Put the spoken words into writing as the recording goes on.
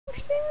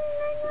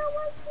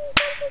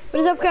What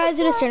is up, guys?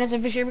 It is Saranac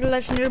Sunfish here,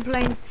 legendary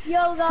playing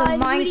Yo guys,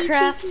 some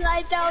Minecraft.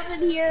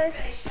 9000 here.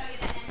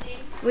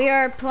 We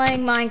are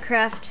playing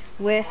Minecraft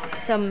with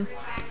some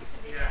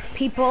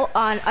people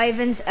on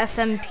Ivan's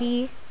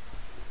SMP.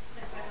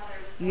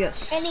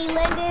 Yes. And he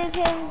lended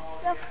him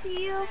stuff to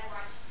you?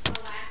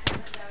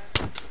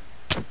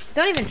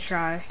 Don't even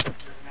try.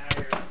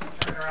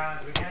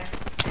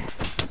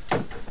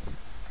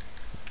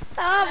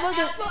 Oh,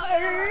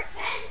 motherfucker!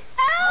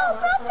 Ow,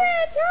 stop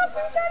it! Help,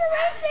 he's trying to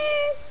rape me!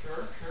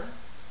 Sure.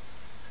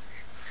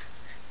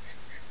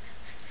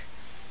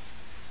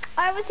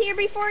 I was here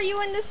before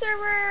you in the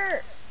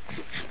server!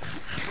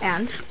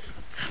 And?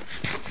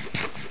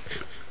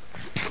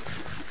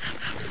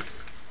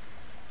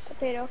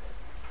 Potato.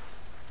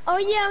 Oh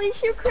yeah,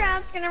 Mr.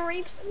 Crab's gonna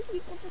rape some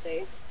people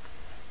today.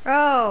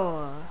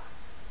 Oh.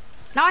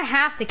 Now I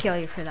have to kill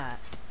you for that.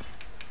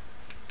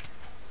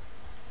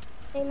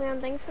 Hey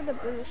man, thanks for the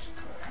boost.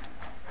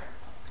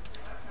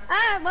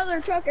 Ah,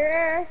 mother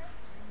trucker!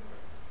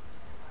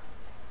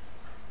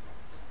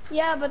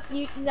 Yeah, but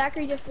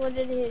Zachary just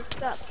lended his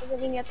stuff, so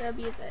then you have to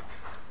abuse it.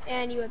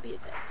 And you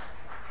abuse it.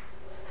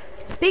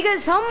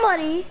 Because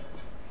somebody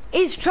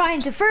is trying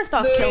to first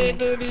off kill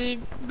me.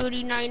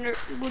 Booty niner,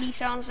 booty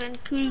thousand,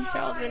 booty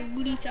thousand,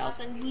 booty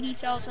thousand, booty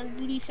thousand,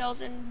 booty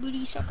thousand,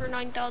 booty sucker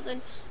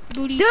 9,000,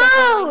 booty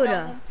sucker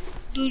 9,000,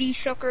 booty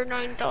sucker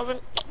 9,000.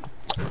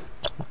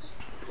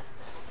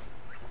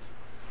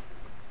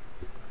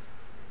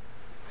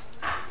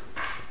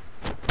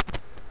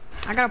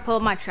 I gotta pull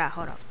up my chat,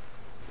 hold up.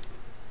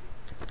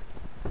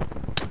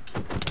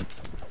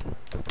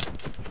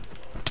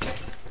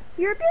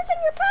 You're abusing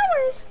your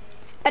powers!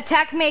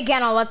 Attack me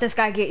again, I'll let this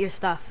guy get your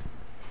stuff.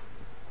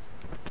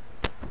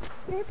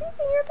 You're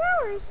abusing your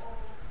powers.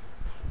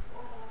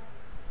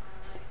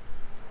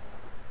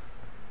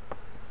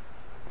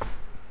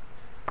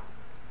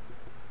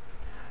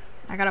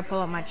 I gotta pull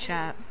up my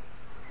chat.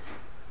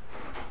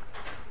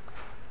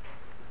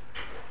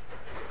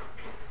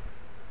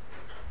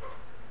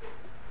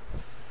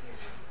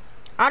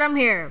 Autumn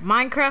here,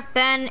 Minecraft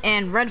Ben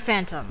and Red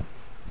Phantom.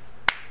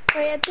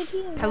 Wait, I think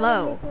he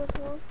Hello.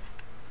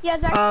 Yeah,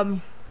 Zach.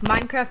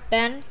 Minecraft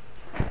Ben.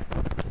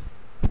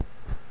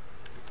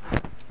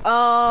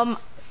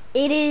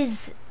 It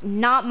is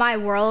not my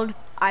world.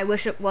 I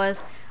wish it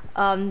was.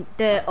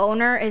 The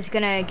owner is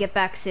gonna get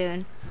back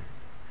soon.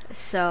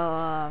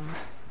 So,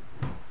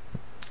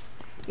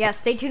 yeah,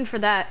 stay tuned for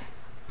that.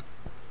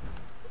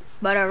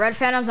 But Red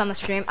Phantom's on the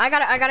stream. I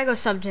gotta go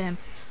sub to him.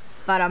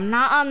 But I'm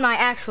not on my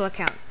actual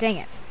account. Dang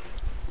it.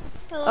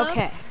 Hello?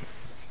 Okay.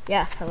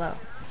 Yeah, hello.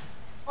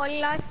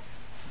 Hola.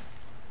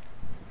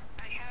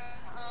 I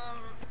have,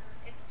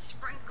 it's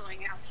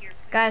sprinkling out here.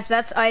 Guys,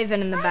 that's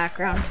Ivan in the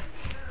background.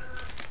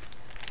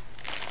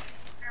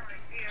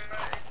 It's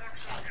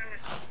actually kind of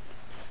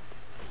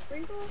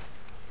Sprinkle.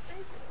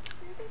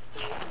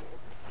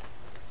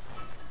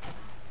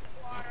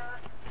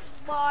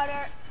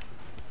 Water.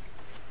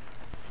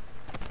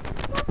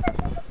 Stop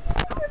abusing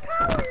your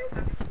powers.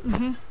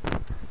 Mhm.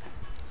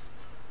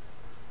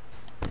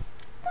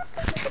 Stop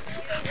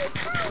abusing your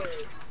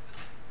powers.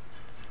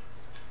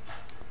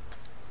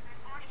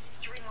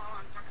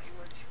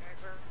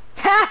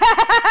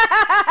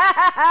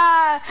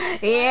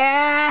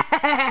 Yeah.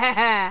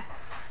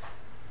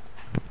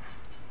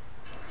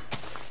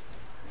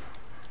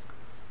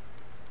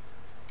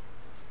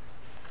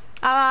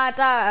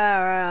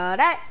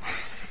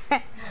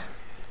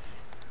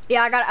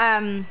 Yeah, I got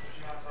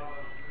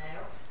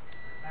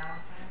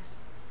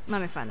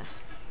let me find this.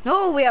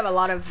 Oh, we have a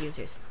lot of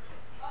users.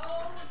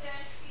 Oh,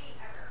 does she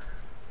ever?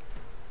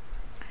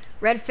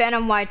 Red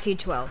Phantom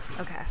YT12.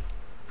 Okay.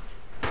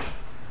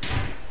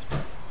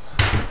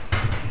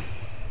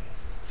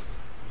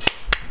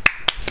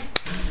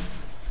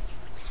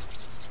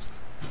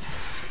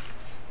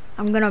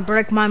 I'm gonna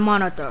break my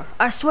monitor.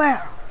 I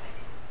swear.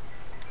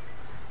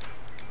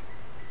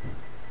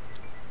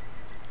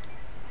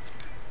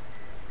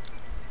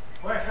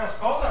 Boy, it feels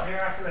cold up here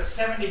after the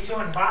 72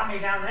 and balmy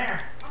down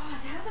there. Oh,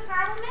 is that what the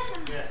problem is?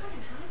 I'm Yeah. just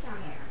fucking hot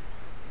down here.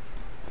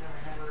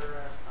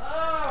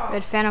 Oh.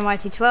 Red Phantom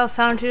YT12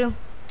 found you.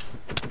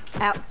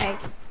 Ow, hey.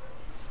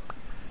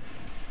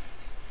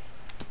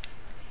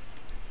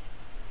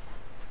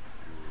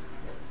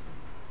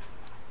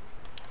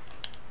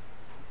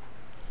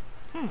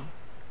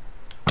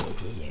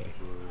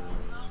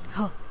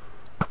 Huh.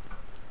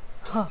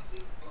 Huh.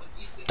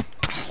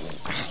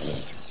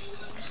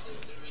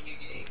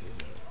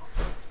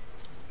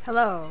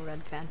 Hello,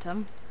 Red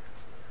Phantom.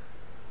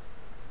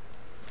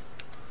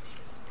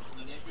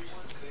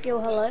 Yo,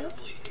 hello.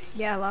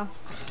 Yeah, hello.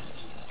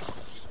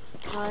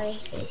 Hi.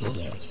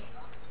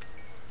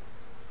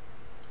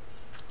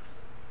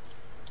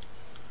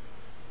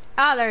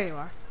 Ah, there you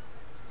are.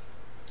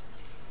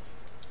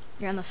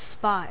 You're in the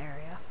spa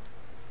area.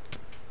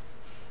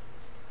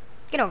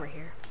 Get over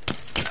here.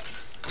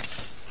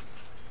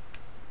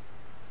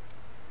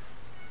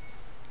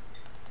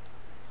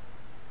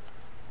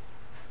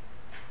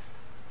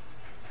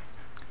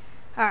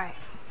 Alright,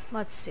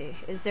 let's see.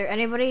 Is there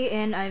anybody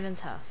in Ivan's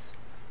house?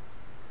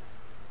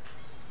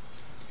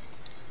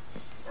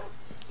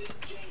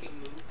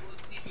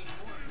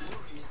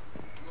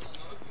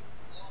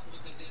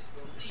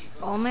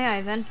 Only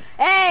Ivan.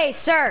 Hey,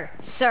 sir!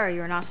 Sir,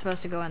 you're not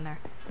supposed to go in there.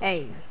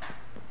 Hey.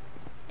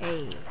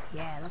 Hey.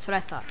 Yeah, that's what I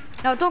thought.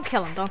 No, don't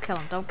kill him. Don't kill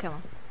him. Don't kill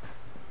him.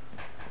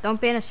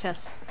 Don't be in his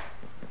chest.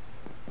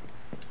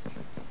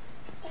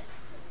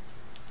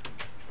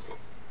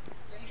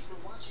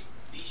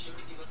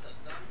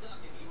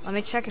 Let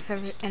me check if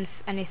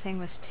anything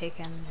was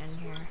taken in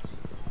here.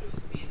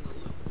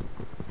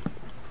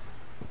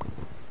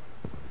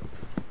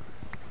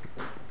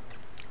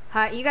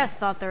 Hi, you guys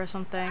thought there was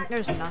something.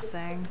 There's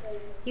nothing.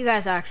 You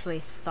guys actually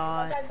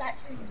thought. You guys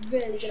actually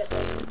really good at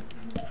building.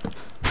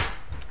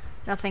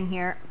 Nothing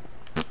here.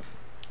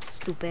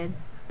 Stupid.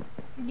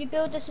 Did you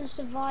build this in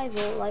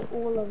survival, like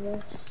all of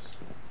this?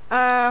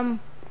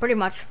 Pretty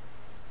much.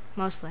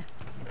 Mostly.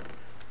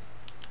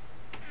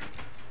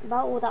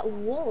 About all that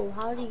wool,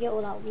 how did you get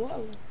all that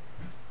wool?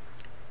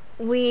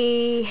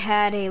 We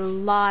had a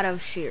lot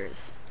of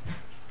shears.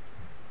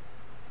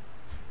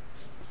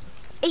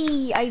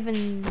 Hey,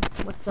 Ivan,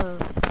 what's up?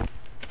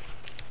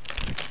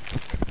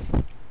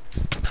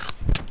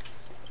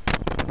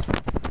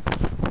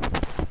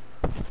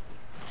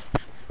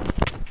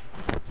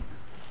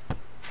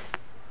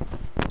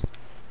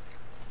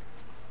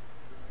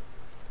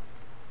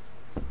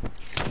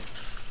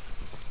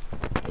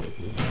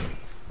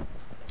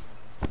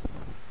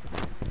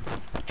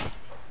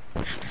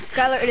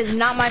 Skylar, it is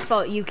not my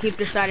fault you keep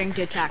deciding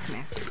to attack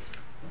me.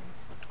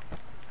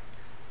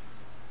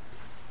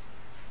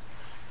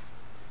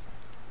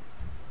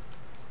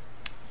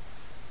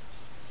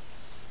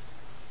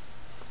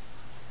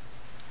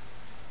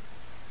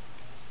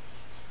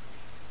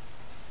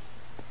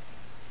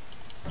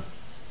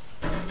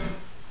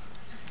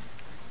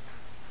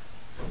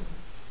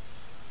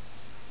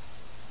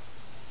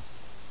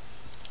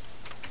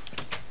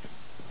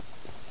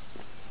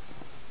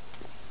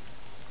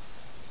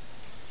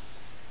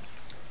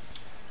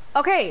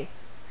 Okay.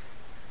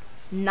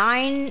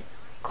 9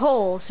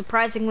 coal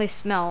surprisingly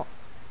smelt.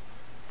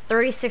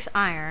 36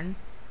 iron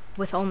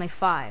with only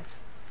 5.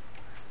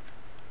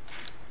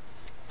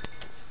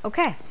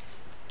 Okay.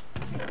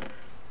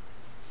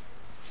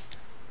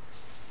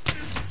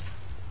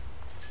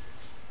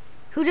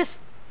 Who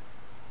just...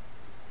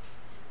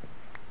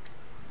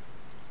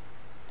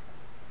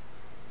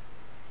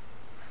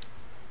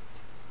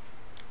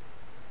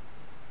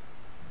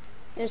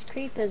 There's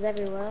creepers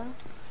everywhere.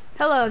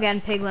 Hello again,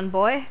 Piglin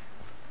boy.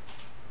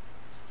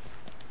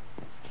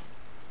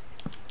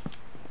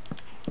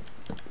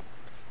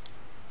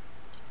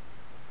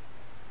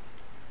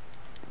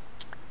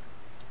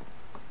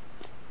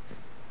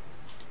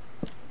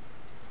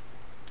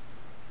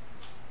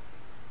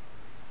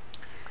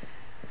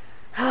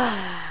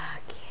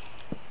 Okay.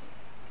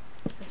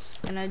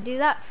 Just gonna do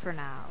that for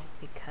now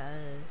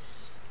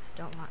because I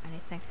don't want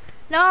anything.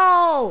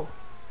 No!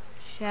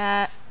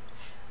 Chat.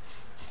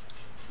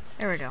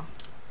 There we go.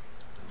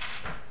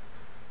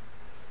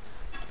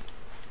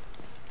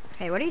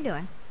 Hey, what are you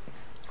doing,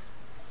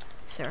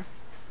 sir?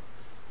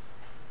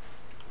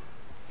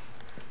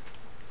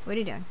 What are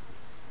you doing?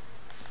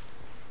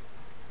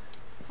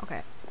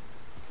 Okay.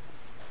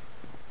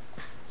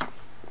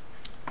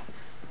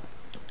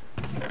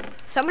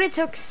 Somebody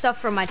took stuff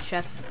from my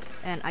chest,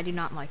 and I do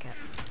not like it.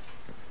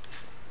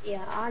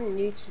 Yeah, I'm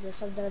new to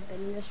this. I've never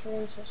been in this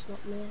room, so it's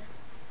not me.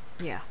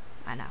 Yeah,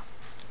 I know.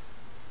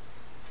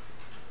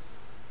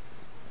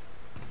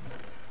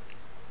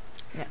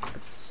 Yeah,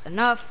 it's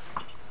enough.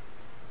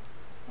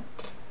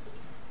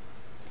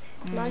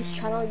 Nice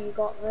channel you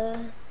got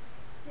there.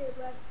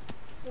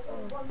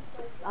 Oh,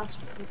 that's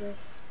pretty good.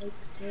 Like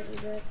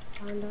potato bread,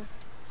 kinda.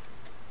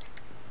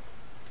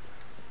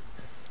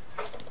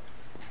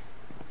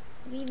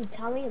 You didn't even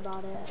tell me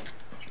about it.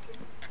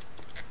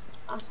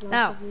 That's nice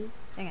No. of you.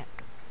 Dang it.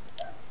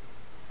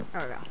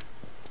 There we go.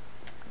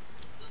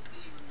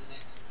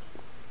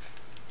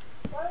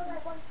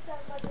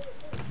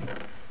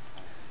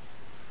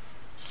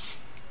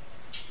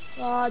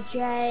 Oh,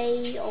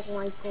 Jay. Oh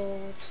my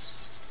god.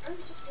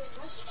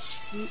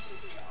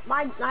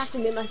 I have to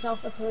mute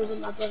myself because of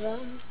my brother.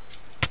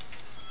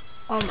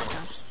 Oh my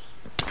god.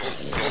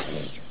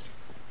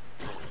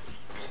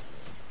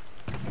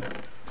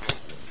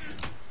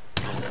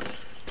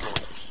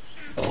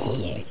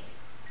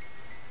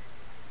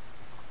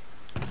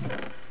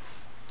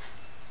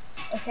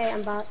 Okay,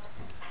 I'm back.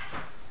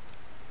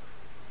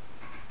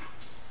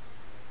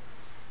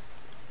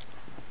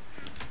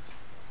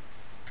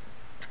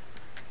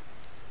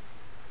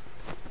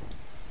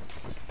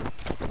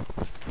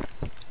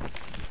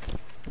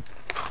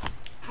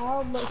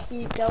 How much do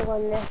you go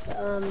on this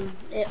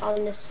on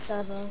this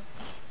server?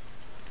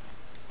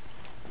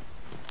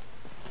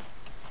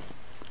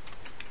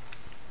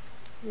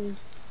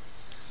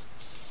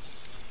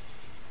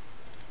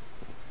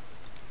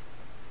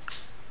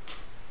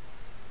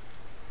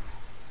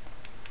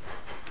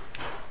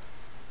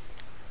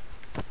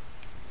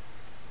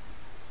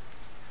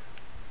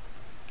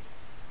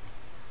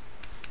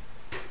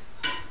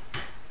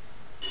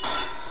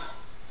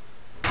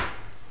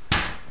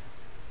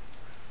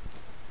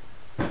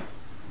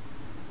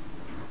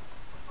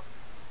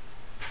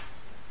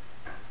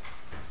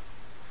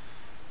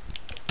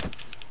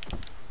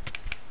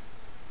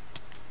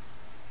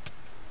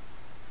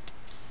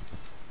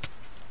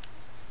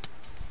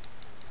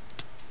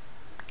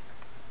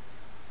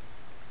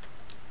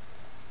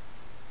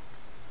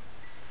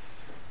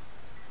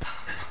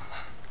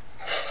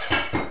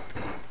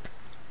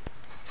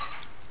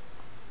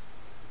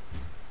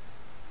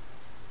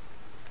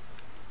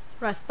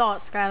 What I thought,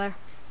 Skylar.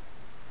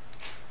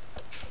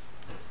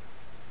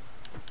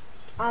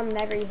 I'm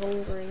very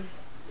hungry.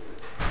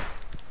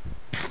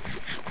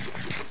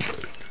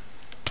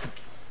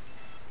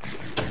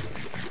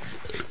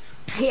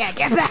 Yeah,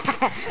 get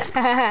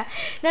back!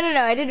 No,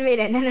 I didn't mean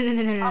it. No.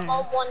 I'm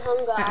on one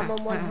hunger. I'm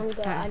on one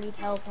hunger. I need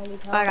help. I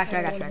need help. I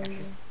got you.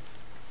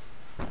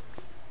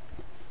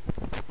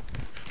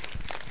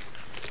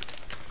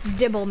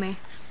 Dibble me.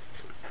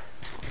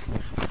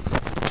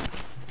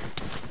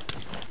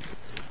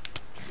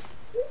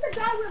 Who's the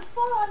guy with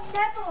full on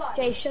nebula?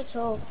 Okay, shut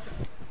up.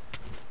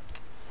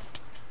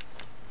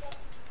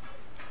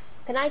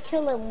 Can I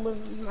kill him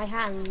with my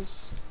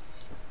hands?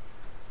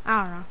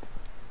 I don't know.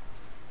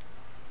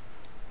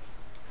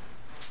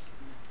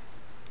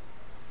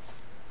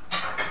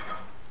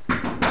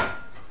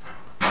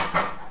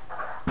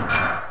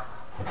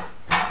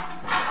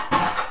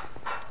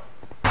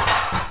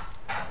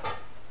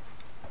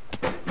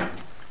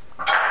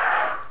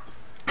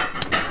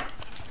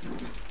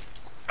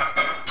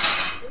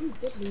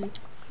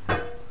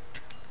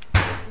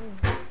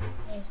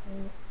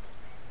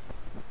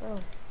 Oh,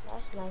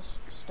 that's nice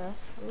stuff.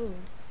 Ooh.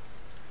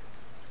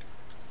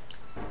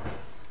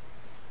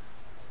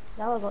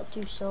 Now I've got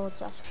 2 swords,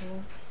 that's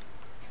cool.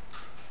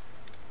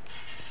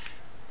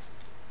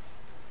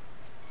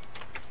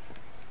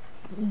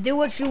 Do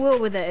what you will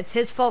with it. It's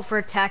his fault for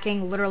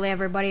attacking literally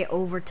everybody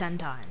over 10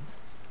 times.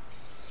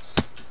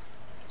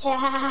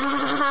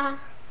 That's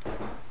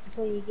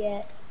what you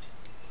get.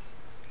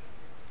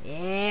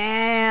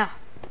 Yeah.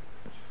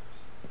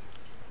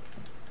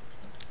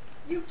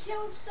 You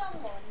killed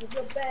someone with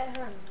your bare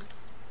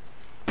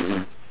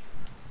hands.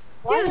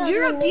 Dude,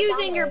 you're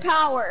abusing your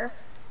power.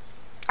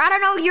 I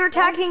don't know, you're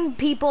attacking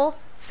people,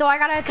 so I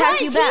gotta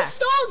attack you back. He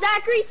stole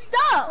Zachary's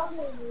stuff.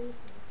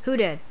 Who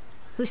did?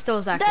 Who stole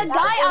The Zachary?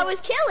 guy I was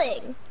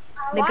killing.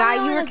 The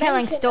guy you were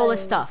killing stole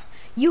his stuff.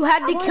 You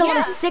had to kill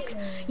him six.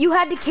 You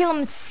had to kill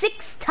him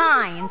 6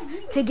 times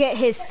to get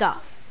his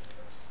stuff.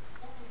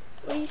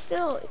 Well, you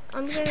still.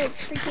 I'm gonna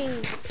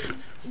freaking.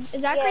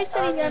 Zachary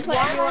said he's gonna put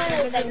everyone on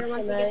visitor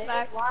once he gets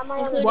back,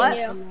 including What?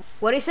 you.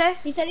 What'd he say?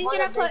 He said he's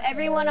gonna put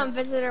everyone on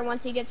visitor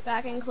once he gets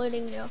back,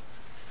 including you.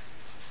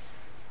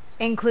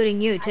 Including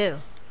you too.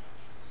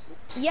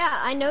 Yeah,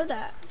 I know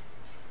that.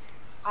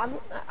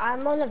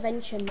 I'm on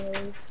adventure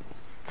mode.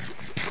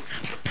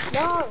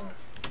 No.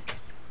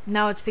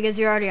 No, it's because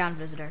you're already on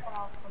visitor.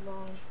 Oh, come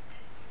on.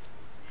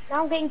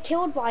 Now I'm getting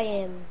killed by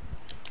him.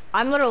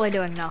 I'm literally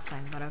doing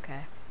nothing, but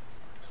okay.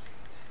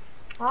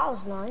 Oh, that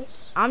was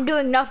nice. I'm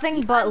doing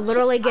nothing but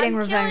literally getting I'm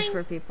revenge killing-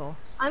 for people.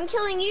 I'm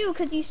killing you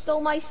because you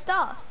stole my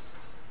stuff.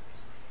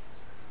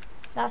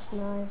 That's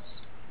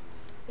nice.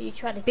 But you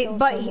tried to kill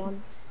But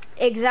someone.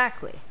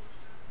 Exactly.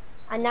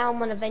 And now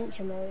I'm on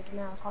adventure mode.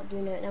 Now I can't do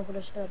it. Now I'm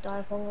just gonna die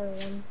of hunger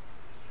again.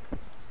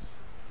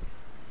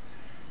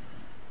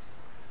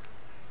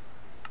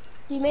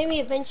 You made me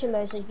adventure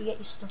mode so you can get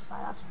your stuff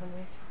back. That's funny.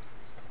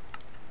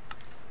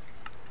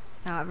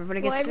 Now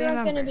everybody Well, gets to everyone's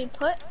remember. gonna be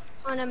put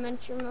on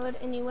adventure mode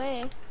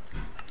anyway.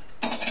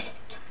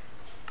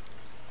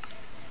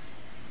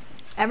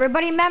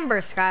 Everybody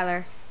remember,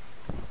 Skylar.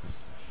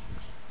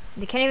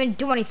 They can't even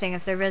do anything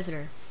if they're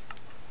visitor.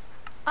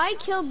 I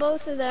killed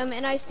both of them,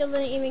 and I still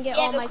didn't even get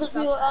all my because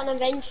stuff. we were on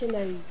adventure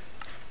mode.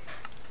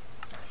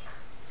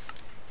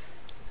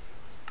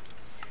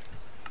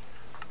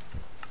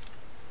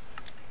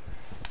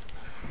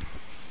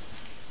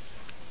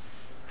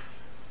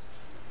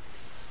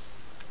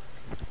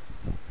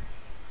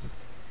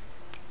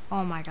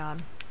 Oh my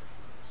god.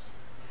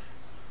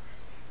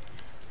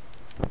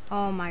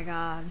 Oh my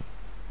god.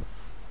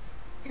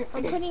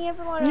 I'm putting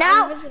everyone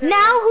Now, on visitor.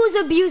 now who's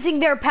abusing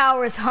their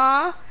powers,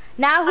 huh?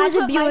 Now who's I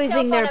put myself abusing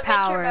on their adventure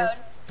powers?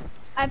 mode.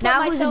 I put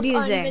Now who's myself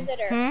abusing? on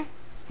visitor.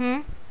 Hmm?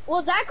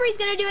 Well, Zachary's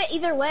gonna do it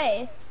either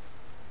way.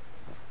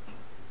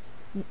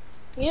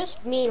 You're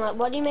just mean. Like,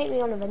 why do you make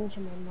me on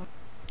adventure mode?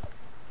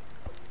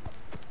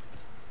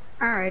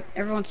 Alright,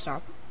 everyone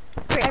stop.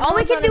 Great. All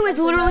we Everyone's can on do is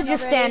adventure literally mode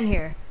just already. stand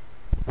here.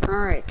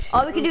 Alright.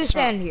 All we can do everyone is stop.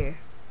 stand here.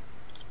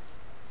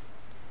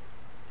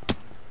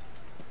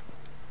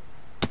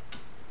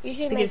 You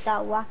should Because- make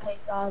that wacko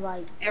guy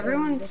like.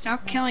 Everyone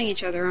stop killing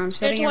each other. I'm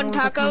setting There's one everyone to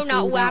taco, not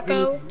comfort without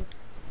wacko. anything.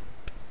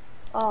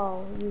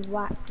 Oh, you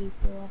whack people.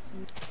 That's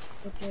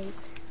a joke.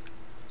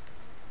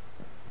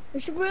 We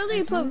should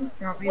really put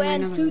Drop me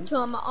Wan my netherite.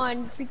 Futum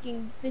on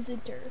freaking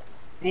visitor.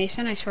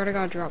 Mason, I swear to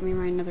God, drop me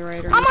my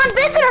netherite. I'm on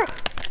visitor!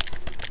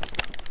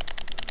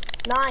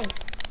 Nice.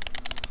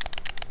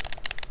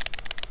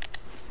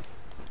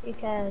 Who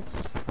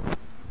cares?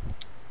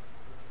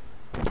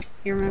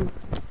 You remember.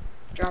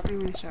 Drop me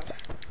my stuff.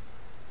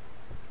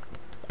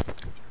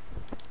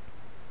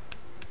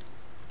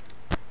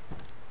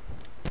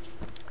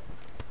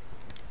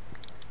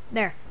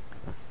 There.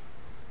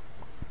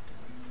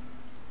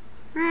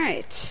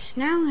 Alright,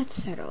 now let's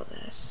settle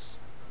this.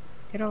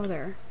 Get over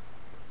there.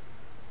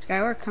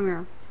 Skylar, come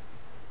here.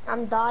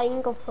 I'm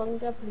dying of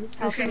hunger. Please You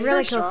help should me.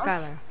 really first kill off-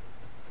 Skylar.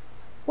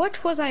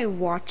 What was I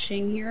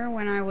watching here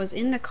when I was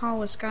in the call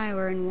with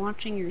Skylar and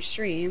watching your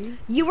stream?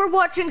 You were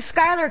watching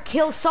Skylar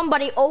kill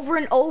somebody over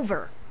and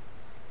over.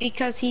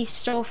 Because he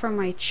stole from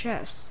my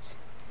chest.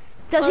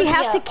 Does he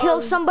have to kill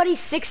somebody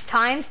 6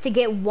 times to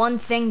get one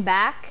thing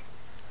back?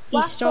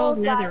 He stole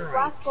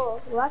netherite.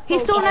 He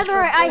stole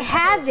netherite. I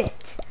have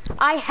it.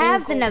 I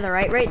have the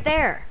netherite right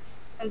there.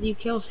 Because you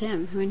killed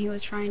him when he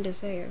was trying to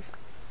save.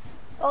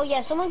 Oh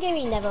yeah, someone gave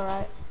me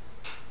netherite.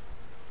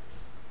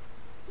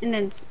 And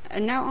then,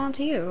 now on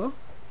to you.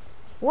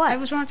 What? I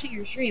was watching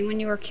your stream when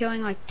you were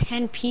killing like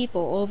 10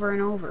 people over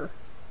and over.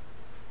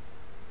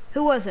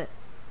 Who was it?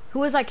 Who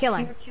was I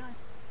killing?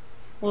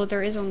 Well,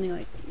 there is only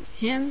like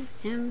him.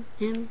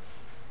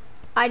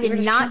 I did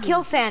not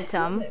kill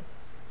Phantom.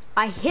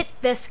 I hit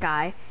this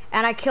guy,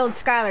 and I killed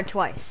Skylar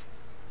twice.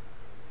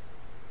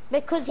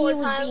 Because he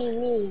was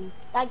being mean.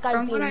 That guy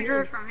From being what I mean.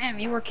 heard from him,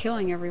 you were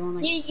killing everyone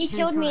like You 10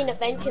 killed me in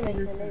times. adventure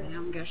mode.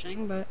 I'm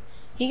guessing, but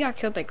he got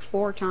killed like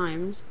 4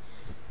 times.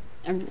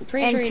 I'm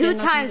pretty And sure 2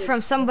 times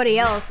from somebody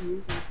else.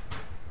 And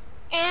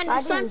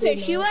I didn't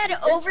Sunfish, do you that.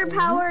 had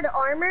overpowered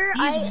armor.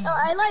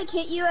 I like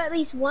hit you at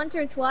least once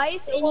or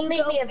twice, and Well, you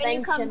maybe go and you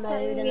adventure come mode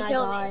to and me I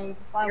kill me.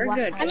 died. You're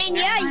good. I mean,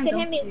 Next yeah, you time, could don't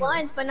hit me do it.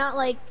 once, but not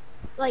like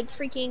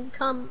freaking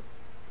come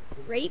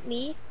rape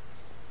me.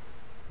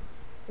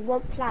 You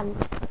want plant?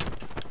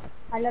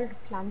 I love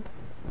plant.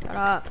 Shut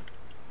up.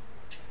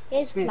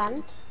 Here's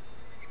plant.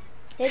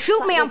 Here's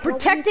Shoot me, plant. I'm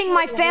protecting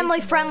my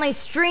family-friendly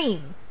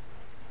stream.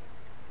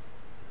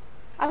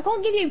 I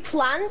can't give you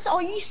plants.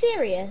 Are you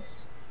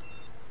serious?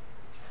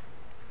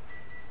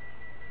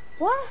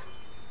 What?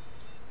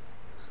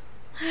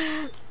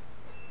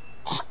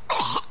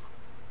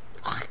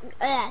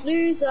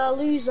 Loser,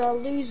 loser,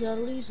 loser,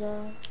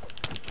 loser.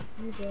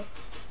 Loser.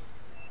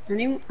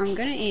 I'm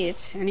gonna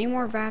eat. Any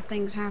more bad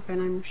things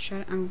happen,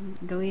 I'm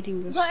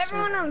deleting this. Put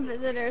everyone on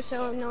visitor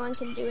so no one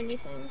can do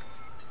anything.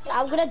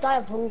 I'm gonna die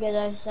of hunger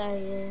though, so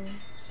yeah.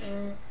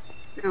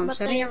 No, I'm But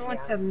setting then- everyone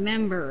to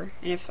member,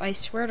 and if I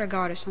swear to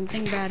God, if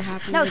something bad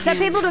happens, No, set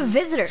again, people to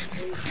visitor.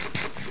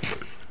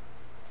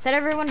 Set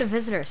everyone to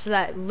visitor so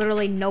that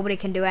literally nobody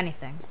can do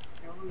anything.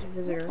 everyone's a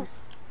visitor.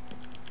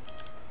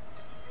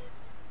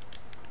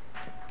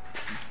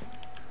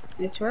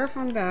 I swear if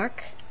I'm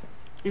back,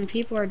 and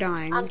people are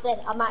dying, I'm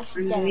dead. I'm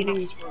actually I'm dead. deleting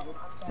this world.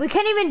 We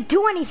can't even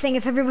do anything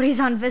if everybody's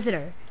on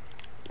visitor.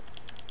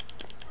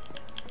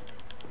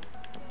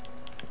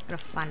 Gotta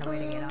find a way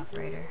to get off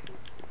Raider.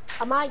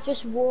 I might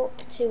just walk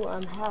to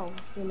hell,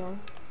 you know.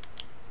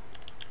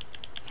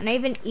 Can I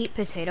even eat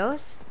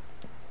potatoes?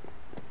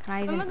 Can I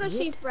I'm even gonna go eat?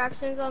 see if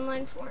Braxton's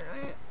online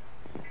Fortnite.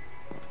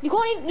 You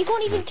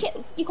can't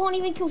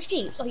even kill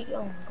sheep. Oh my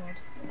god.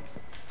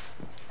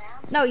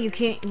 No, you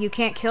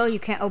can't kill, you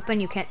can't open,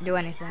 you can't do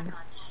anything.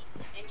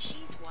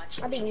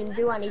 I didn't even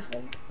do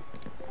anything.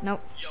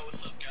 Nope. Yo,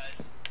 what's up,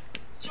 guys?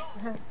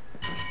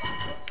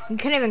 You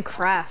can't even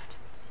craft.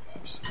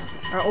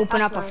 Or open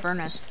That's up a nice.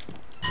 furnace.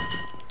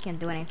 Can't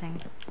do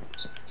anything.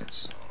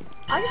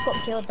 I just got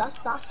killed. That's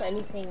the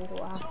only thing that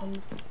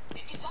happened.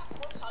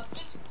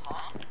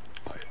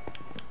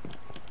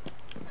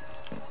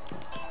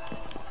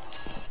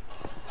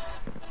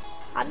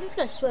 I'm just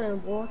gonna swim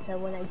in water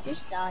when I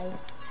just die.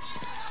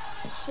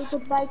 Say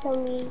goodbye,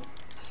 Tony.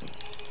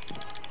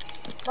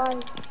 Bye.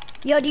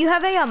 Yo, do you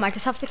have a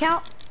Microsoft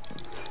account?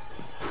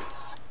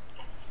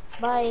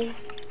 Bye.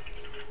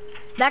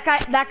 That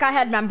guy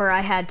had member,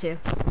 I had to.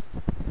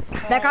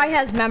 That guy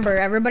has member,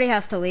 everybody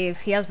has to leave.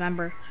 He has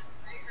member.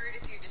 I heard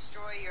if you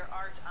destroy your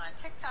art on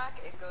TikTok,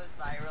 it goes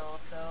viral,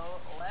 so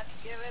let's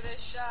give it a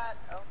shot.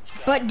 Oh,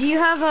 God. But do you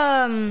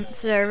have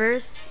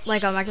servers?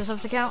 Like a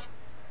Microsoft account?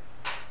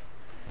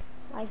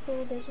 I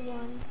thought there's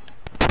one.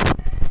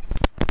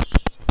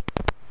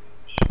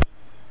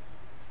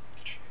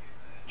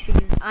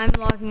 Because I'm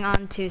logging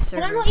on to servers.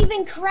 Can I not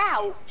even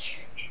crouch?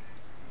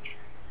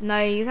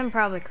 No, you can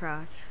probably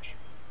crouch.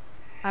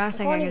 I don't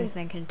think can't even-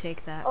 anything can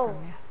take that Oh.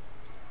 from you.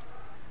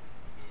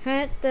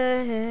 Hit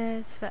the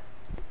hits,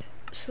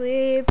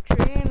 sleep,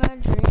 dream a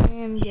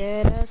dream,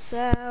 get us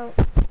out.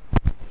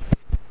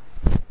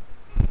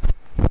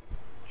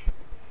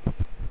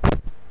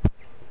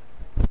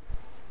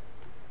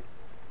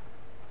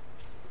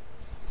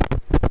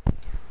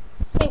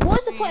 Hey,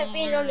 what's the point of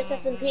being on this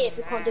SMP if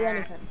you can't do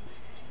anything?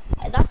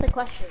 That's the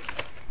question.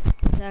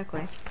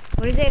 Exactly.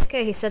 When he's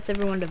AFK, he sets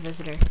everyone to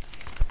visitor.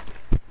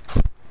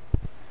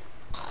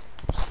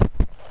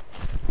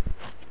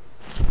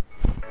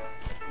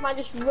 Might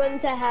just run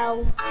to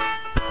hell.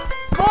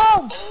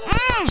 Boom!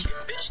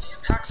 Bitch, you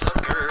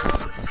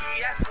cocksucker.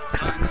 See, ass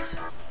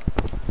cunt.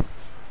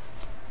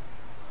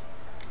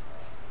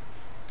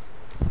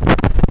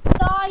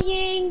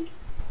 Dying!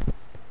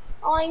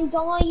 I'm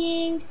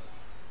dying!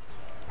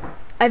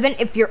 Ivan,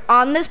 if you're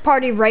on this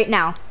party right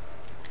now,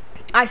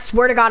 I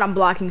swear to God I'm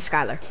blocking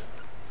Skylar.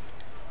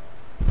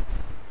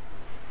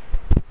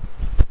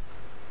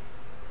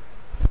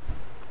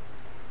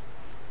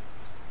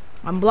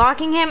 I'm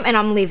blocking him and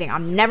I'm leaving.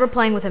 I'm never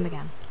playing with him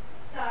again.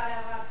 Son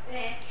of a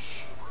bitch.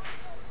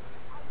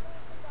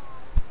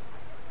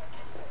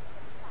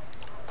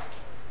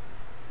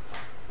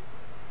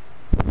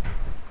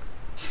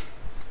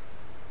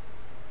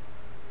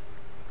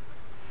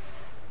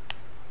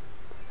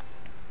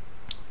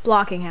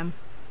 blocking him.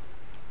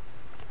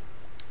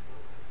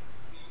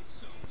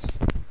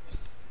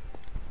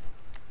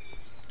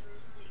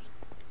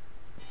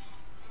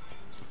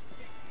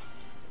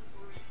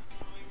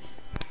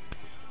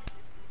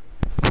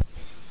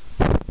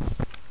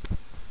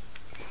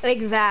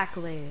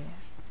 Exactly.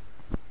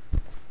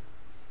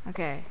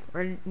 Okay,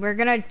 we're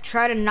gonna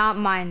try to not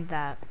mind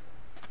that.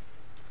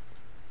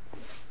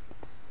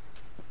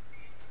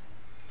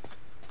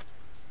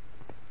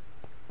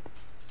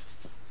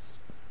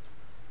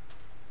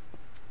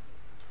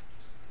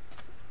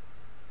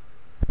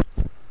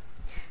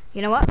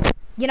 You know what?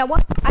 You know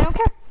what? I don't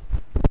care.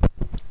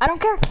 I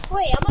don't care.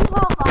 Wait, I'm on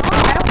half a I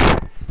heart. don't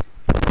care.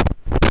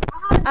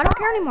 I don't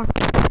care anymore.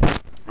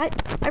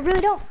 I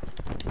really don't.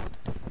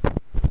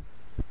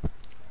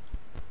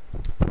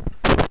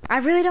 I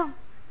really don't.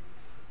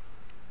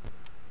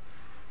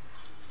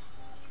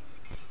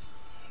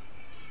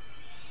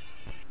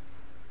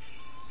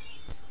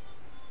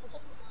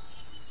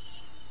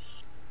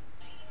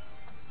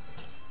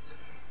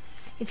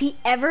 If he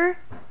ever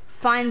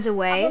finds a I'm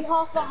way on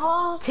half a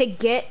heart. to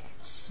get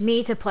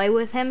me to play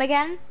with him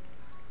again,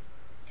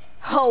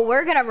 oh,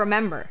 we're gonna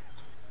remember.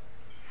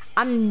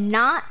 I'm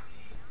not,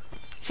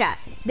 chat,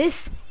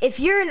 this,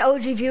 if you're an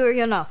OG viewer,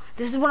 you'll know,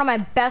 this is one of my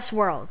best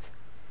worlds.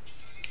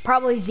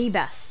 Probably the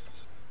best.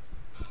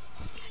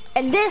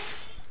 And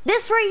this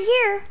right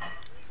here,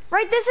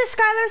 right, this is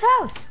Skylar's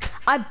house.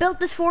 I built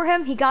this for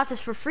him, he got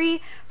this for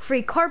free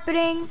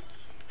carpeting,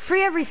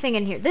 free everything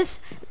in here.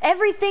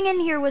 Everything in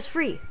here was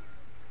free.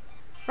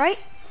 Right?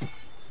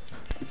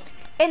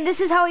 And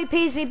this is how he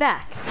pays me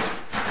back.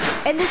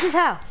 And this is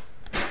how.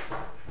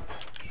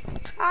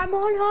 I'm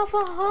on half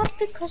a heart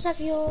because of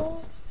you.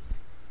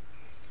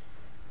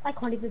 I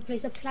can't even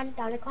place a plant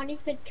down. I can't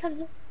even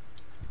kill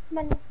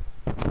man.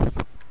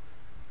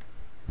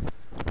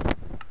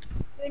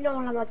 You know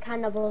I'm a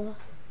cannibal.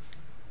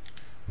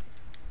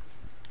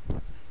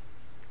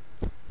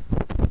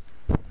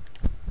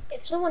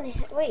 If someone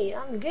wait,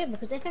 I'm good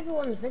because if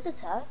everyone's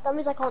visitor, that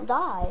means I can't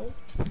die.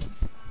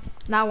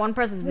 Not one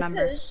person's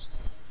member.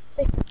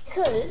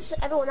 Because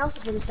everyone else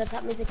is visitor,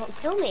 that means they can't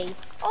kill me.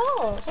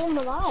 Oh, so I'm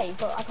alive,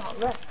 but I can't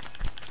run.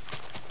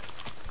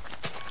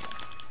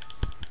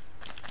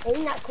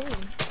 Ain't that cool?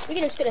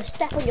 You're just gonna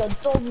step on your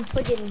dumb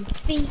friggin'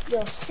 feet,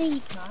 your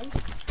seed, man.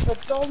 Your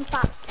dumb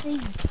fat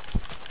seeds.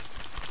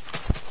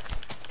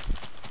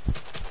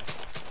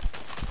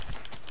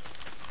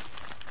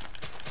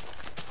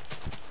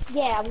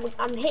 Yeah,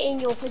 I'm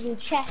hitting your friggin'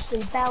 chest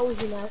and bells,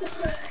 you know.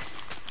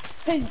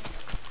 Poop.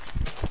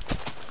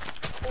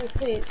 Oh,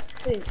 poop.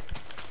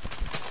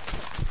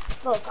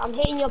 Look, I'm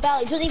hitting your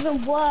belly. It doesn't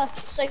even work.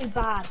 It's so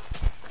bad.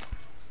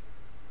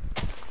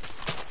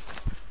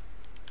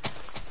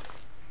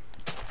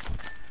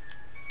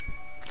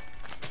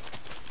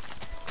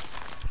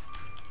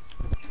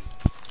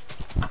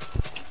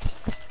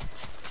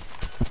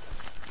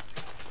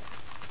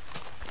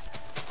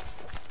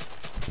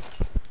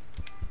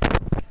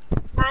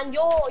 Man,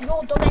 your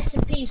dumb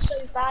SMP is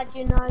so bad,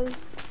 you know.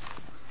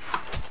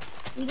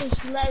 You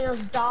just letting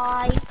us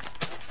die.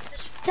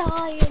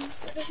 Dying,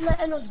 they're just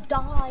letting us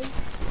die.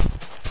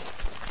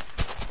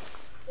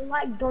 We're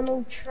like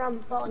Donald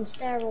Trump but on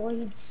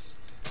steroids.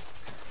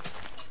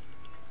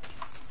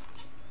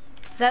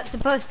 Is that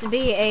supposed to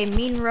be a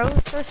mean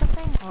roast or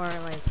something? Or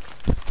like...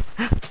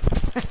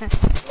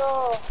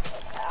 No,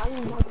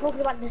 I'm talking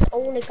about this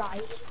older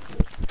guy.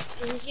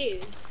 Is it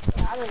you?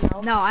 Yeah, I don't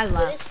know. No, I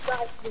love. This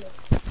guy here.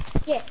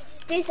 Yeah,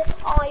 this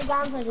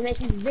Ivan person makes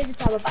me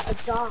visit I'm about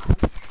to die.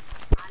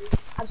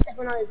 I'm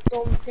stepping on his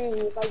dumb thing.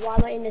 He's like, why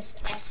am I in this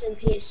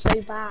SMP? It's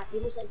so bad. He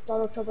looks like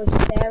Donald Trump on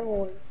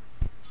steroids.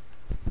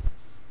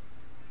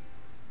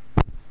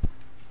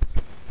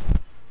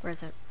 Where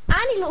is it?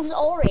 And he looks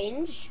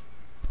orange.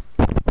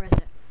 Where is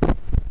it?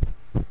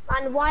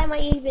 And why am I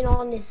even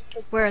on this?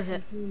 Where is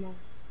it?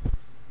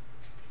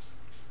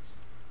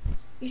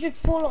 You should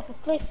fall off a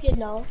cliff, you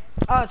know.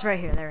 Oh, it's right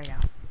here. There we go.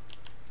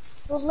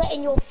 You're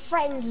letting your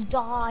friends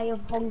die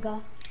of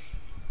hunger.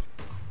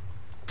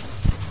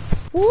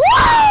 Woo!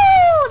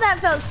 That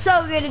felt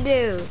so good to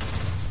do.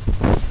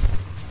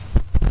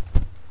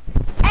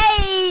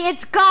 Hey,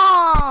 it's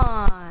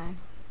gone.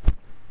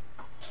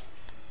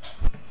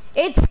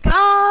 It's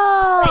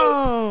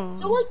gone. Wait,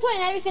 someone's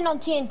putting everything on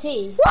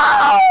TNT.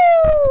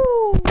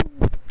 Whoa!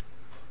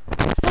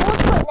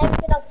 Someone's putting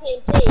everything on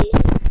TNT.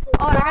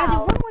 Oh, and I gotta do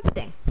one more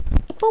thing.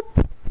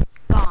 Boop.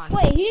 Gone.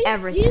 Wait,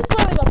 who's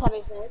blowing up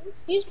everything?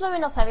 Who's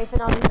blowing up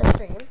everything on the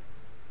stream?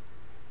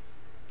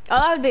 Oh,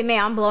 that would be me.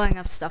 I'm blowing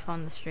up stuff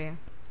on the stream.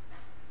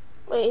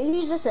 Wait,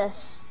 who's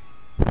this?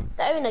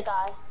 The owner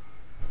guy.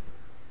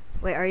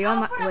 Wait, are you on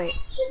my... Wait.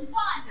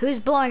 Who's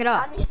blowing it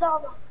up?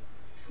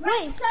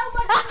 Wait.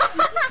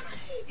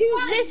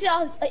 Who's this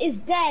is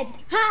dead?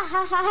 Ha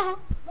ha ha.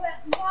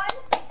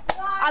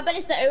 I bet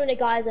it's the owner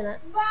guy, isn't it?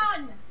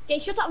 Run! Okay,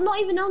 shut up. I'm not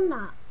even on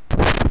that.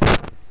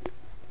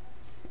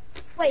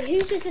 Wait,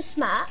 who's this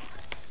map?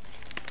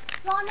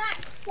 Saranac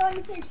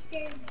Sunfish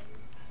game.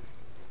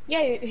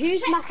 Yeah,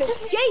 who's map?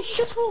 Jay,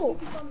 shut up.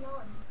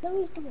 No,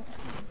 he's not.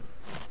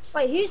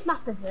 Wait, whose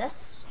map is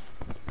this?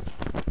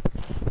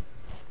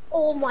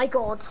 Oh my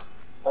god.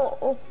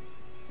 Oh.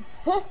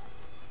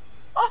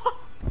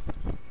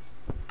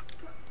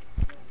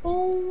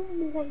 Oh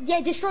my god.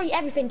 Yeah, destroy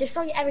everything,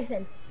 destroy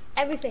everything.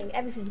 Everything,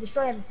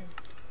 destroy everything.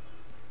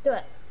 Do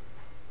it.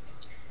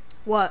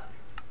 What?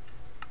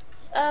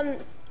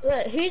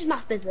 Wait, whose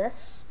map is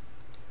this?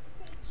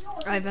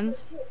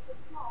 Ivan's.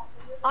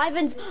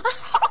 Ivan's.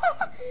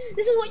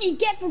 This is what you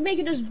get for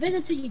making us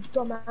visitor, you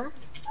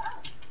dumbass.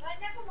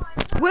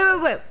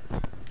 Wait.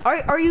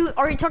 Are you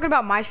talking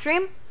about my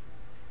stream?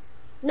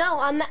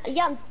 No,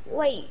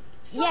 wait.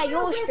 Yeah,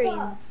 your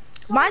stream.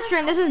 My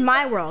stream, this is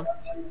my world.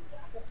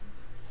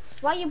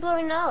 Why are you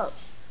blowing it up?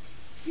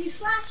 You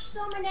slash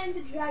summon Ender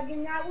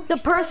Dragon, that would The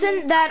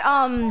person that,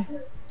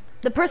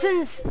 the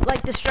person's,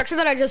 like, the structure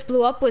that I just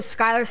blew up was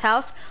Skylar's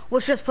house,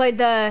 which just played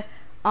the,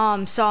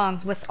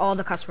 song with all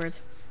the cuss words.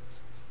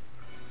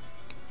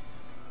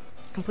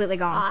 Completely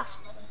gone.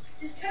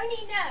 Does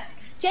Tony know?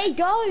 Jay,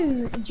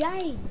 go!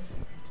 Jay!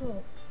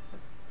 Talk.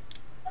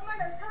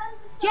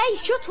 Jay,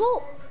 shut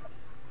up!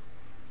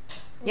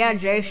 Yeah,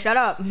 Jay, shut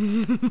up.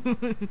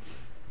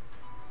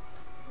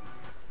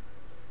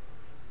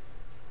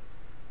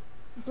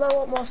 Blow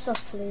up more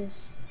stuff,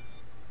 please.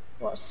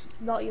 What's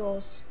not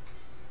yours?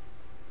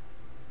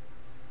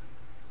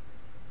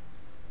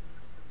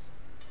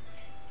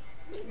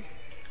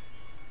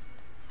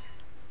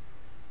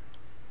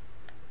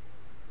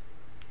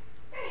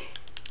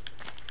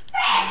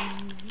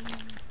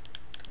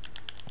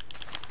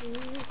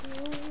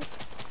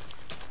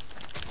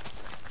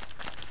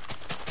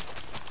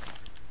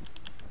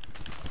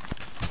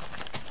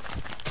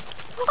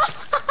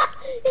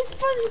 It's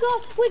fun,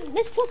 God. Wait,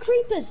 let's put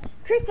creepers.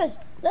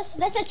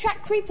 Let's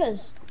attract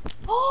creepers.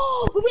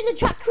 Oh, we want to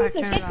attract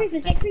creepers.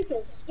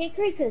 Get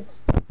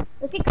creepers.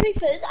 Let's get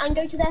creepers and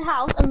go to their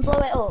house and blow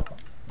it up.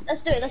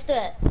 Let's do it.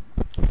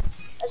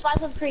 Let's find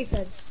some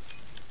creepers.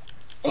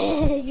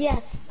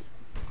 Yes.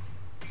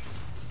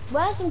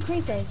 Where are some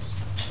creepers?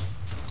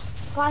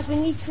 Guys, we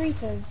need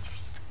creepers.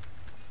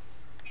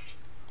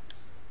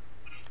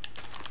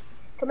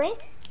 Come here.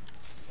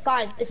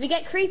 Guys, if we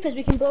get creepers,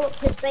 we can blow up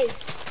his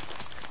base.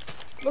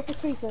 Look for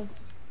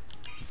creepers.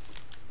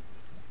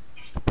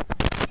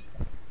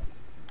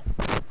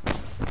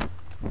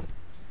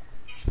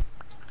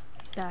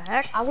 The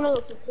heck? I'm gonna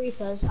look for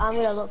creepers.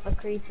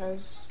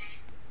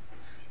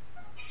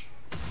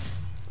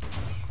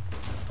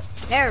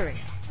 There we go.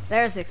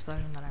 There's the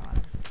explosion that I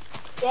wanted.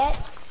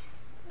 Get.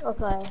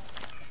 Okay.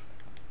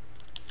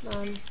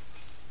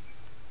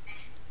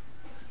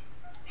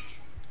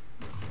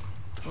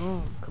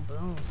 Boom,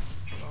 kaboom, boom.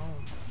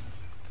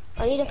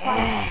 I need to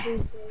find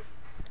creepers.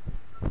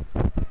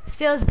 This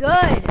feels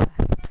good.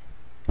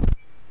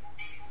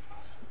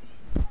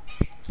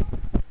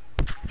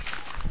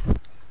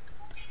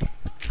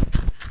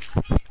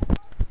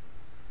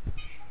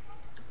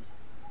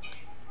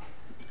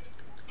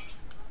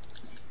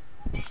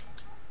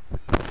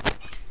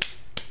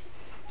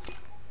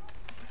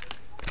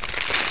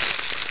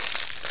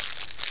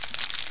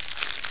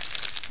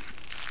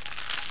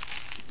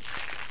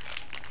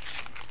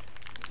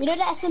 You know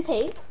the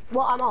SMP?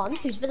 What I'm on,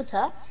 who's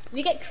visitor? If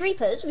we get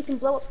creepers, we can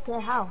blow up their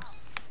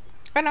house.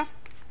 I know.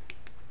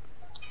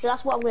 So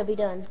that's what I'm gonna be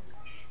doing.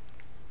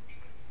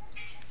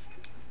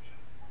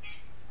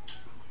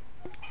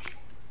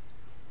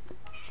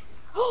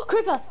 Oh,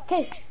 creeper!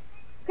 Okay,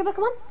 creeper,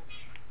 come on.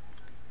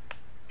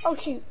 Oh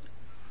shoot!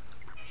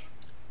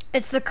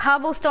 It's the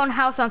cobblestone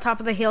house on top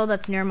of the hill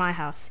that's near my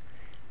house.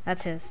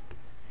 That's his.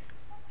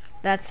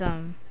 That's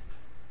yeah,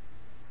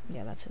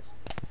 that's his.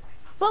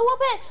 Blow up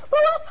it! Blow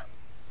up!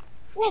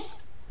 Yes.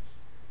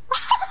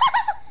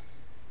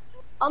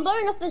 I'm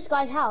blowing up this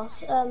guy's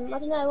house. I don't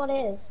know what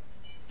it is.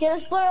 Okay,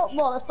 let's blow it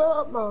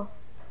up more.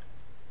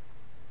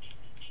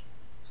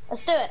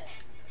 Let's do it.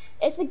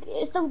 It's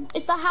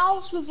the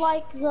house with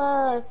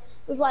the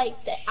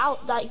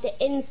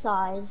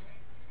inside.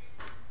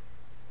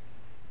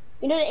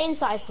 You know the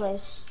inside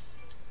place.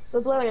 We're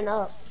blowing it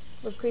up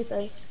with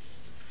creepers.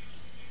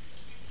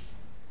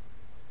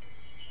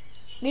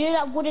 You know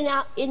that wooden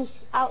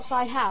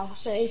outside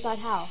house, or inside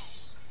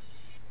house?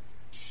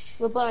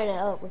 We're blowing it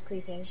up with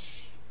creepers.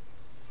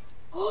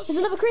 Oh, there's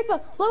another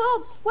creeper! Blow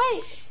it up!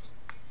 Wait!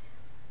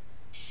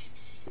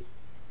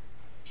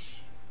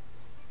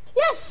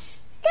 Yes!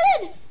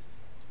 Get in!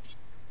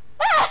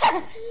 Ah!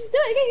 Do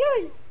it, get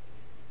going!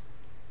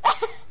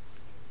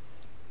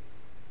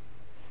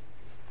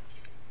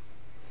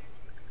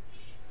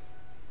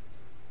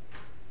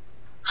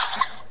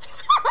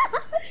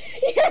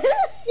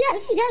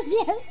 Yes.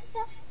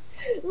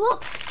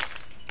 Look.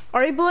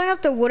 Are you blowing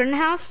up the wooden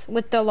house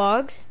with the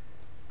logs?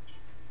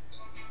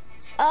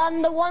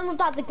 The one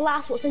without the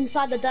glass, what's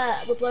inside the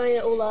dirt, we're blowing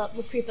it all up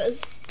with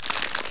creepers.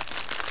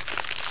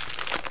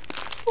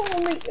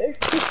 Holy, it's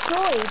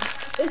destroyed.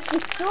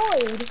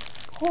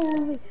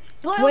 Holy.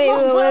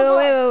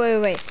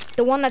 Wait.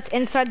 The one that's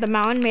inside the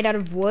mountain made out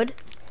of wood?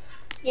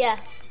 Yeah.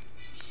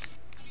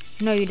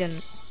 No, you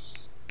didn't.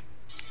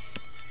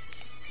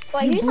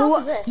 Wait, You whose blew house up.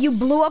 is this? You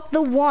blew up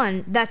the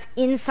one that's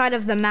inside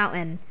of the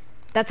mountain.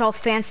 That's all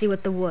fancy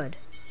with the wood.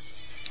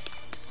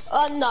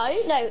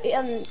 No.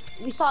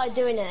 We started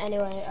doing it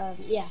anyway.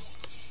 Yeah.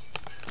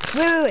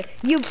 Wait.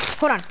 You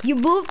hold on. You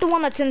blew up the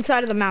one that's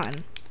inside of the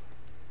mountain.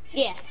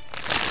 Yeah.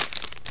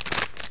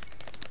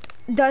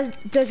 Does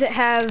it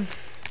have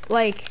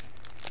like?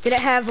 Did it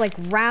have like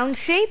round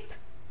shape?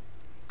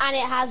 And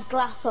it has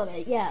glass on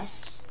it.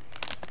 Yes.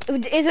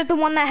 Is it the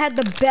one that had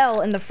the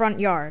bell in the front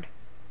yard?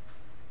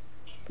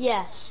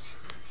 Yes.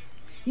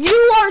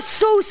 You are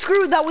so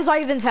screwed. That was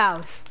Ivan's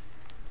house.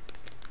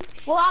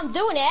 Well, I'm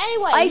doing it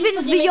anyway.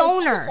 Ivan's the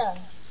owner.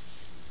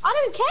 I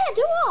don't care,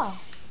 do I?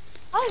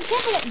 I don't care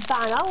if I get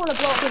banned. I want to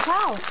blow up his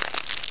house.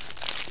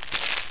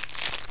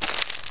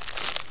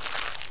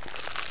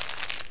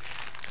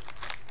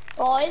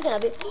 Oh, he's gonna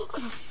be.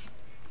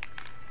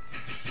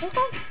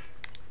 Okay.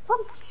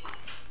 Come.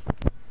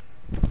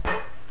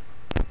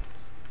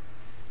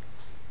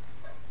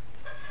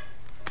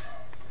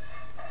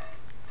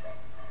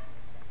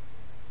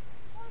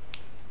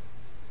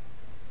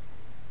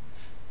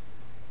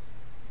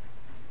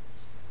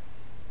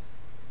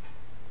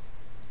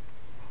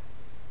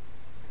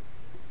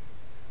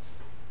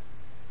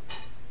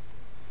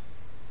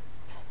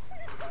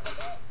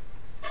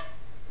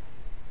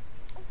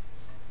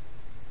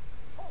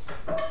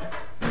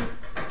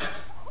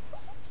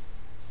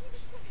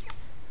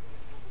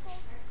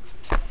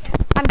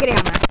 I'm getting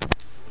on there.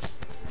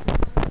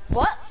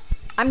 What?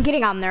 I'm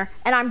getting on there,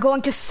 and I'm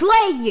going to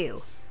slay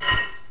you.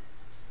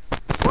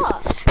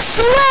 What?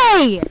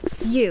 Slay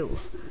you.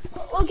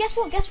 Well, guess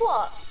what?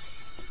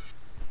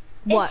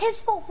 What? It's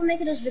his fault for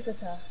making us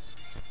visitor.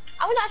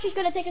 I'm actually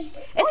gonna take his.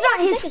 It's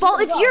not his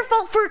fault. It's your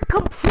fault for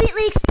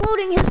completely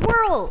exploding his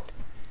world.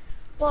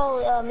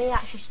 Well, me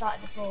actually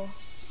started before.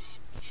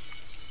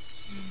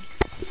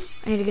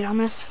 I need to get on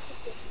this.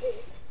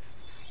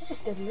 This is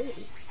good loot.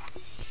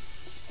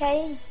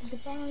 Okay,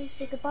 goodbye.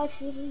 Say goodbye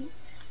to you.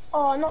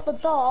 Oh, not the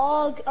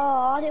dog. Oh,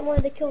 I didn't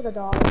want to kill the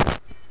dog.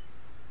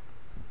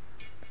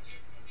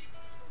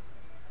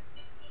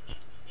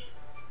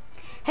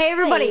 Hey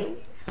everybody,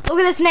 look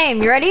at this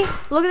name. You ready?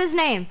 Look at this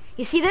name.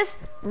 You see this?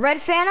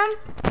 Red Phantom?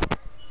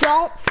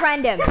 Don't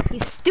friend him.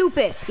 He's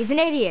stupid. He's an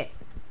idiot.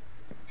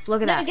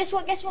 Look at No, that. guess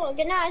what? No,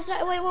 it's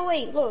not.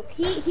 Wait. Look,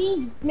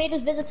 he made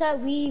us visitor.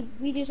 We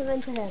do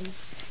something to him.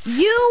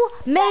 You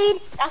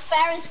made. That's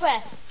fair and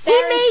square. He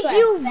made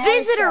you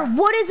visitor.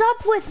 What is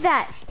up with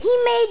that? He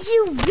made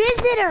you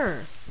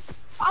visitor.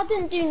 I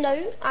didn't do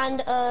no,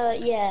 and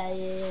yeah.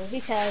 Who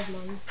cares,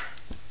 man?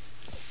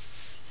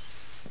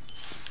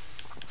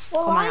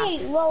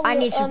 Well, I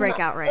need to break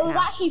out right now. It was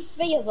now. actually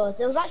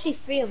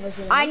three of us.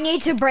 You know? I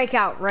need to break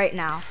out right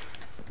now.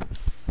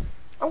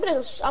 I'm gonna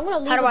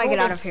leave. How do I get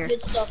all out this of here?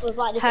 Good stuff with,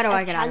 like, this How do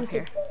I get out of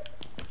here?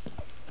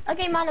 bit.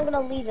 Okay, man, I'm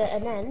gonna leave it,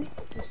 and then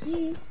we'll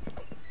see you.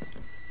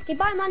 Okay,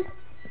 bye, man.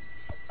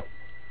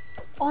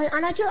 Oh,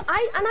 and I took.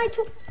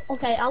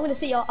 Okay, I'm gonna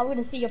see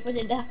your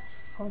footage there.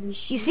 Holy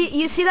shit.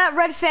 You see that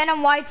Red Phantom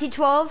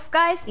YT12,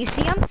 guys? You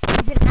see him?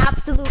 He's an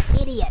absolute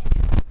idiot.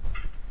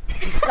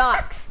 He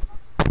sucks.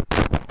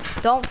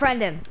 Don't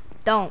friend him.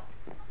 Don't.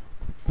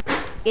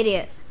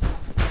 Idiot.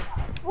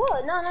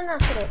 What? No,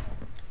 shut up.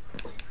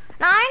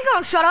 Nah, I ain't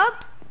gonna shut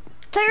up.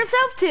 Tell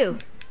yourself to.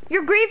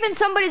 You're griefing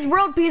somebody's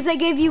world because they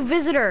gave you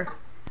visitor.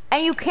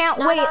 And you can't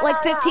wait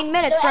like 15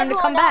 minutes for him to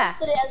come back.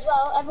 Everyone else did it as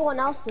well. Everyone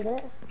else did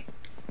it.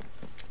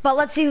 But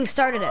let's see who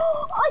started it.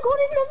 I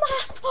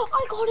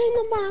got in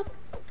the map.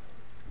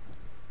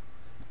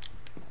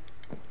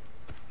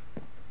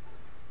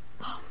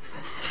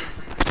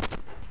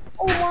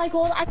 Oh my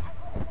god,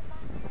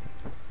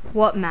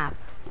 What map?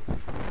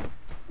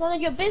 none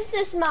of your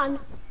business, man.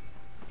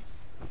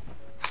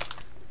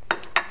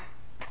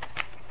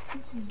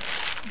 This is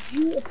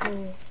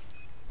beautiful.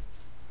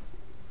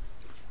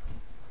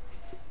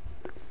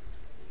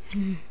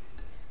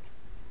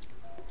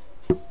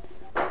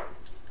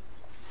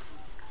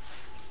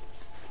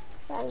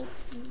 Thank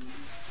you.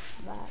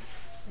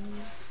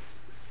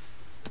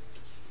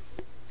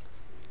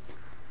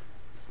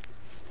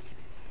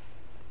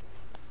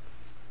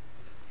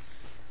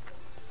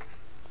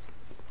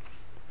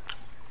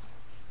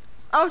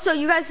 Oh, so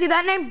you guys see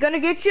that name? Gonna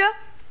get you?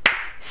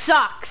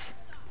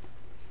 Sucks.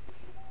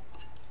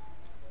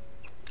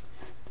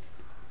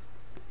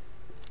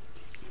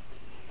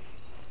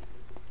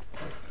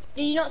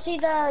 Did you not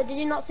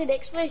see the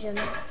explosion?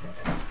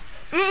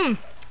 Mm.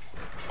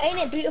 Ain't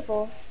it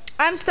beautiful?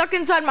 I'm stuck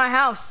inside my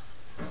house.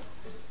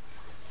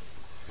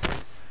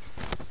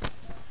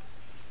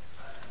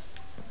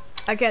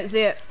 I can't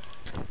see it.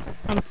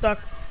 I'm stuck.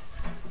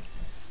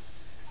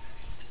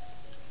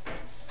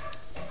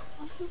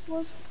 What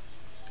was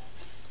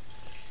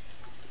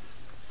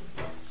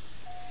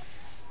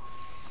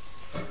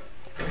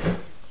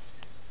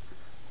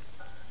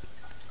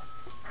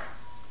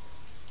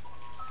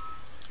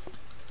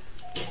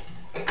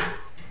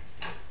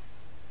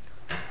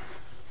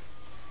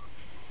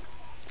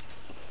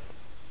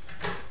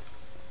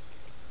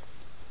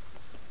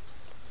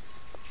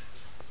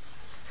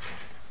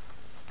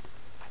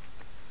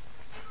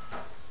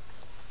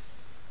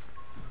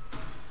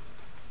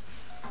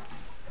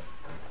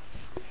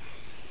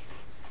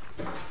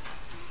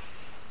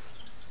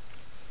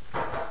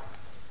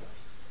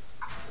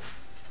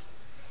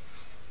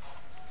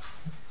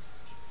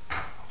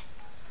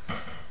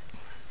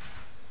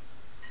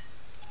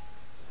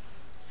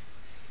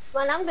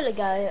Well, I'm gonna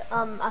go.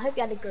 I hope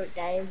you had a good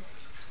day.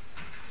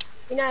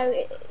 You know,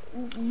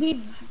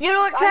 we. You know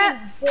what,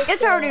 chat?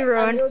 It's already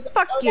ruined.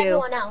 Fuck it was you.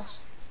 everyone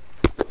else.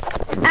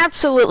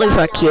 Absolutely Yeah,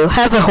 fuck I know. you.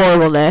 Have a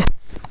horrible day.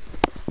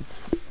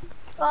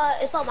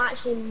 It's not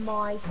actually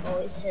my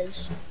fault, it's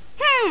his.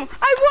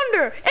 I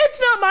wonder. It's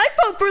not my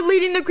fault for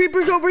leading the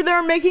creepers over there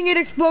and making it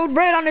explode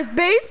right on his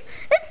base.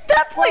 It's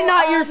definitely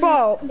not your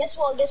fault. Guess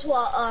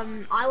what?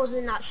 I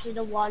wasn't actually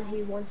the one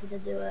who wanted to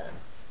do it,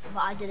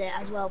 but I did it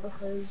as well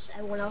because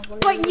everyone else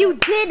wanted to But do you it.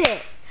 did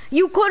it.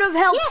 You could have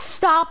helped Yeah.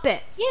 stop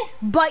it. Yeah.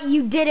 But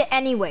you did it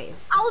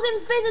anyways. I was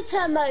in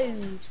visitor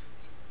mode.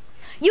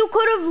 You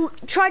could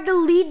have tried to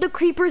lead the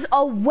creepers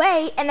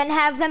away and then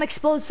have them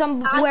explode I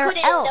somewhere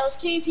couldn't. There was else.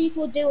 2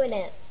 people doing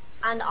it,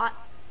 and I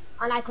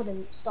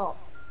couldn't stop.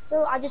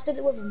 So I just did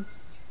it with them.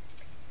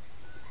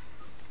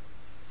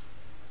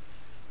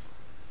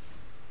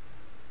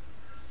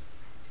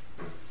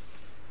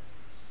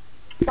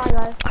 Bye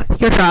guys.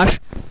 You're trash.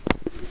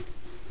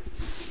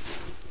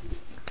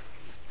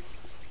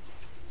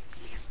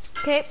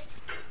 Okay.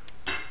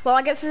 Well,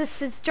 I guess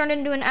this is turned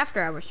into an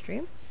after-hour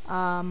stream.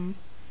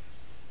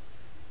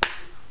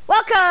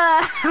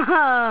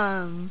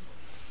 Welcome!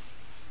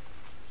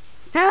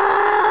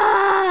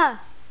 Ah!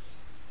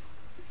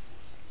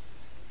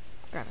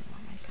 Grabbing my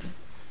mic.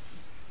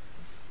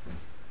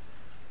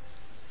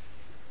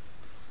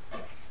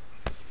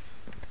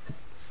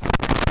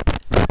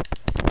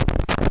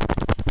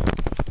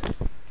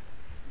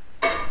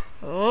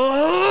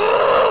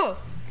 Oh!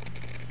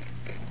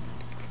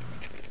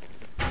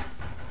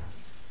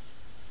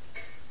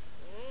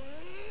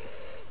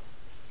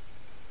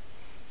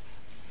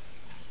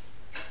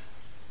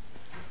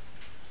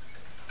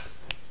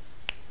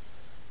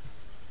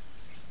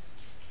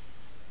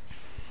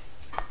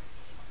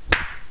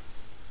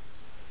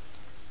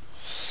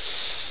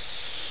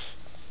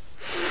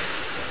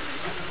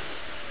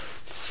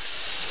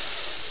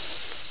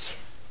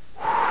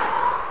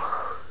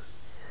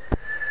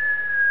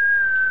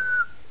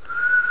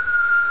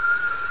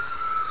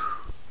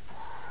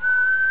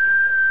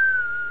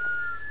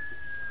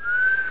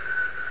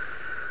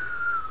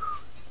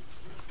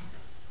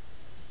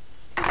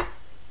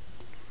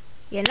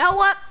 You know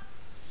what?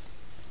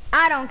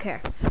 I don't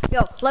care.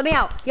 Yo, let me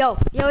out. Yo,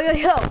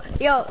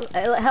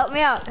 help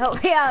me out.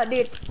 Help me out,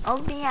 dude.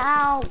 Help me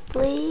out,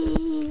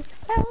 please.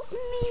 Help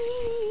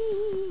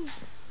me.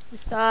 I'm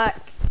stuck.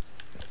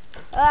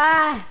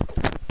 Ah.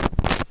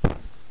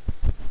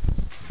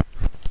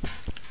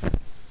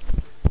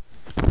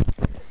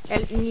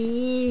 Help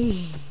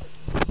me.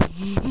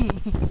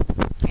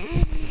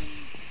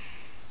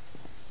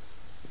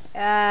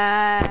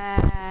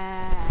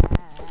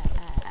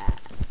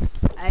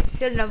 I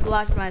shouldn't have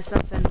locked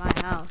myself in my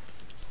house.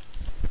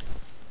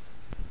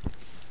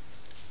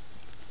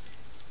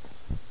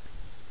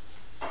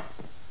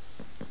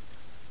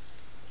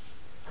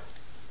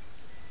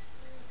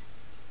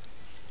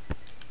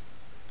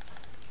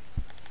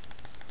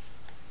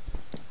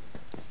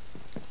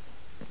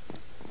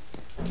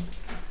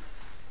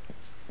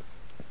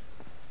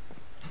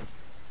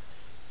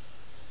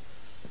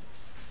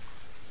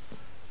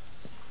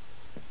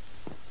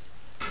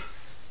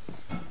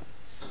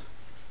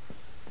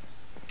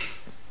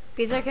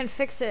 Because I can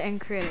fix it in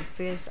creative,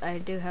 because I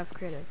do have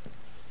creative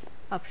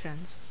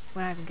options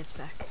when Ivan gets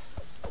back.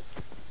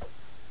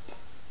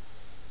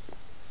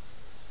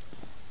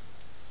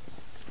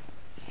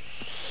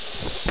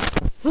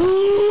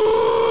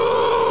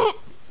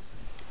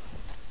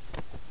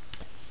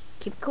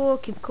 Keep cool,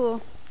 keep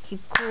cool,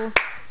 keep cool.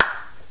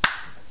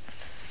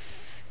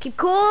 Keep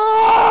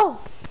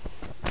cool!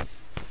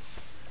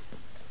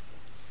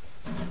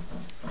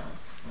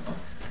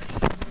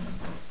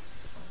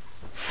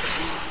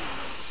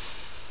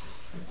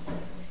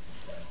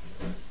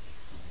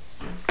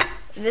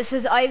 This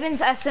is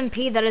Ivan's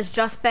SMP that has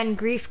just been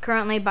griefed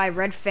currently by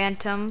Red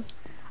Phantom,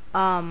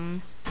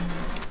 and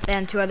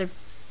 2 other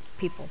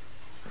people.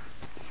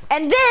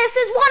 And this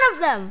is one of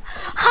them!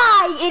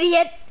 Hi,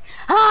 idiot!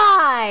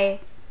 Hi!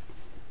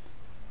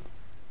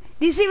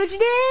 Do you see what you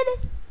did?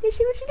 Do you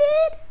see what you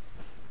did?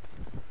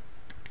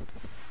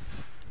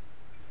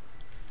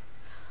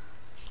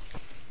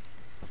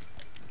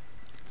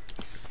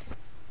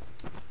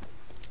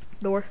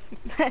 Door.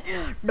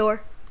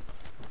 Door.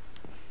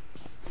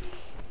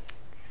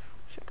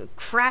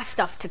 Craft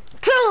stuff to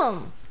kill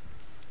him.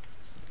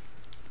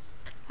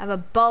 I have a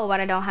bow,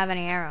 but I don't have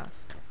any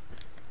arrows.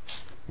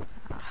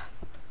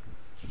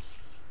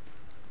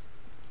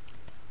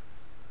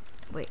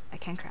 Wait, I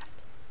can craft.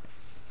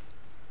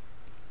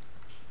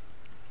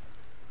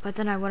 But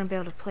then I wouldn't be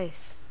able to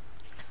place.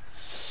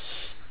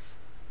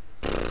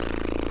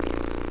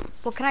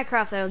 What can I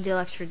craft that'll deal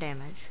extra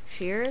damage?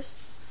 Shears?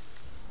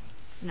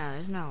 No,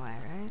 there's no way,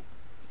 right?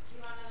 Do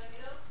you want another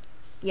needle?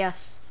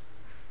 Yes.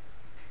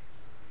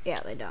 Yeah,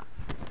 they don't.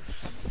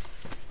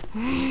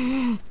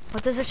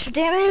 What does extra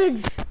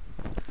damage?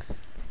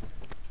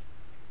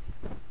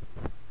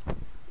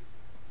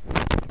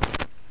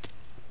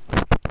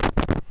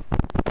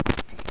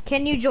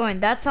 Can you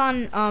join? That's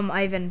on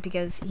Ivan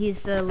because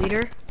he's the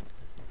leader.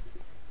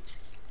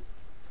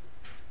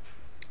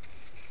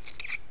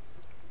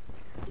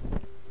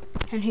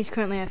 And he's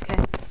currently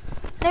AFK.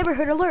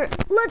 Neighborhood alert.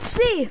 Let's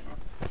see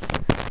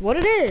what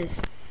it is.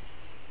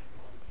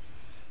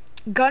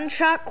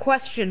 Gunshot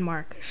question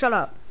mark. Shut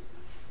up.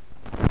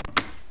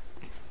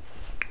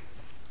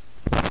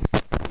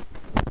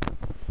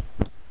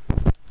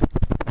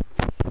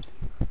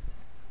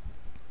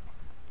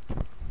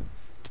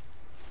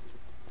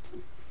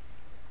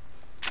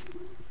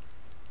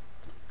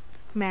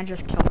 Man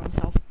just killed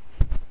himself.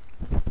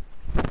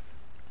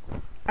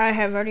 I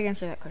have already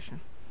answered that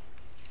question.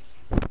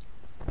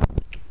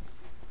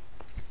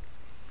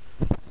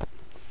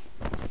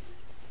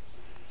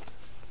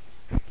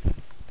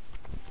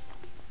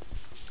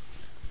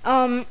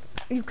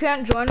 You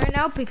can't join right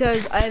now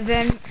because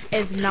Ivan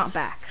is not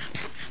back.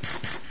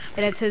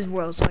 And it's his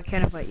world, so I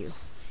can't invite you.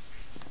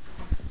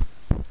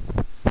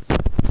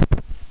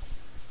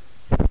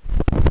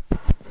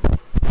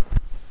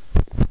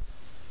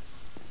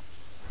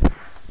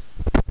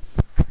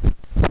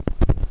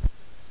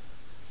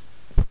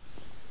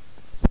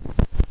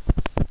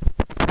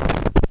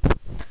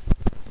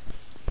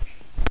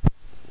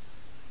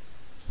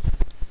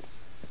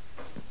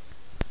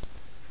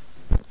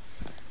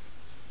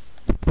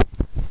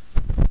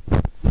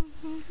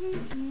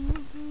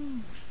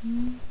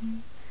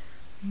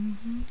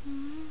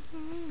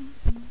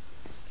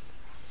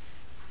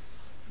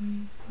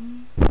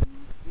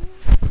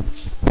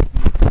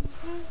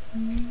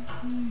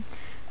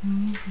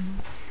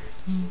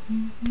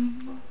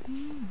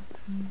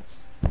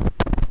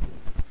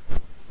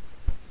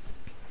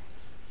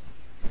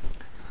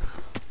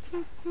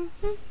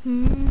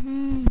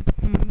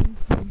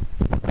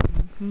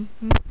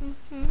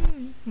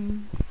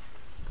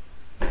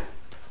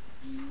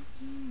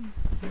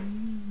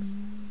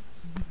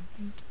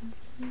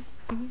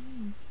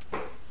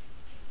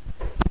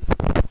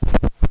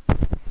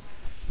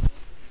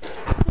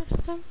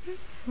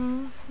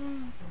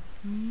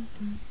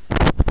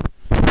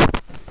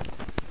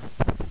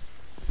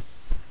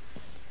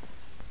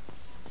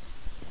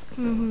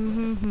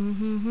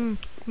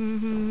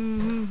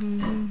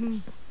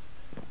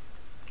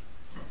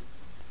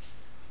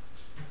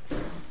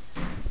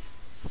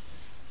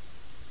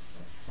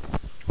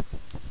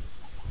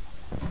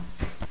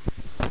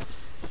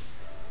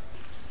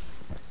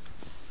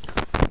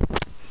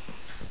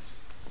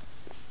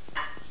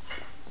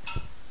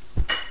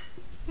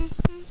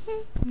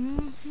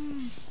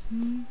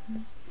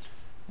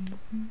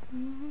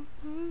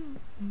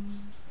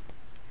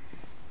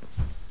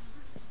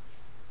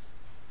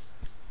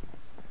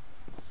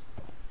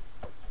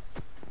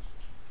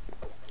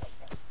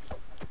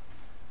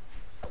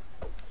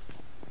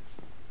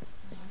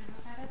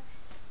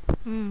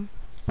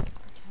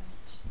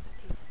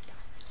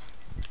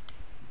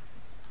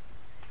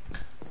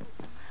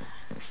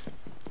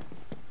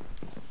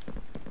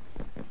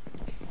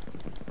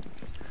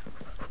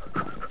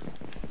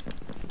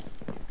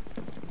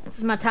 This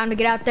is my time to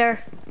get out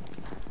there.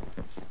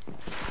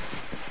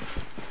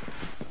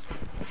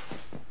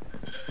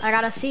 I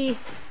gotta see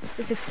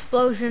this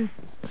explosion.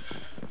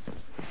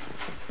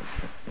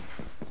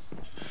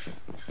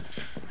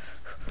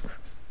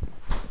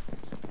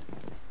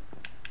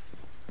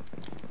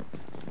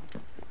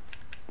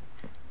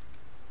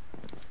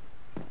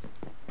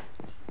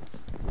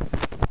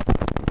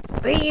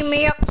 Beam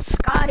me up,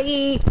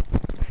 Scotty!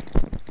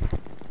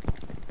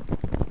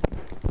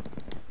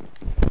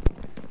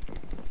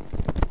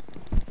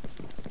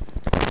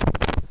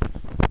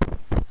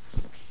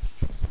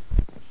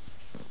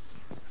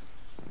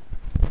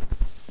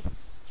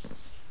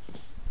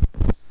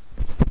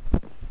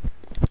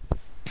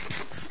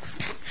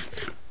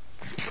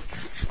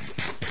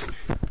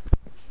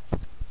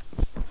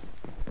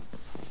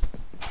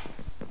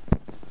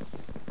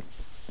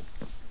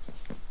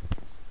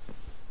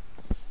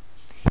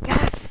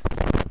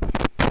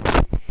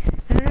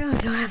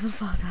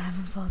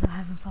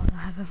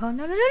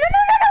 No.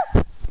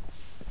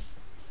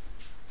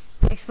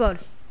 Explode.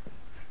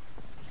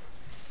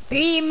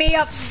 Beam me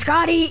up,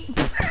 Scotty.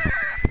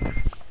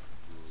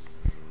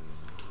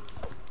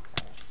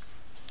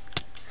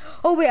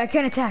 Oh wait, I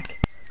can't attack.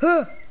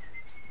 Huh.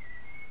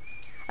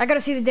 I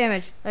gotta see the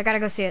damage. I gotta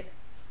go see it.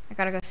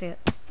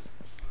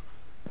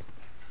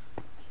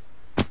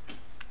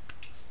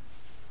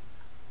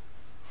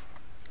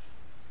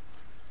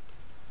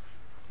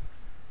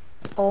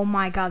 Oh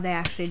my god, they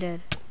actually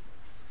did.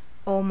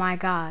 Oh my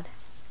god.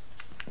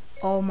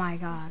 Oh my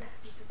god.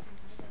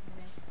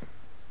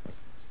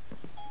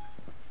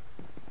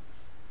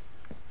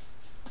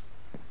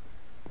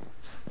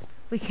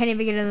 We can't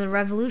even get into the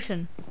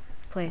revolution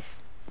place.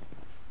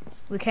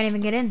 We can't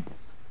even get in.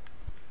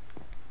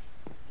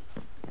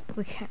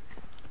 We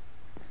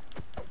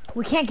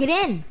can't get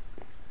in.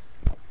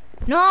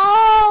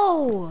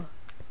 No!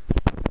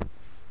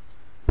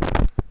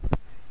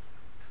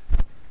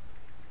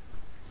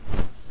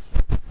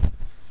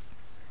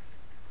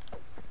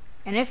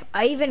 And if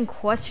Ivan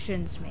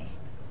questions me,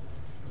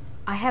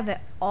 I have it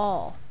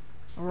all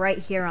right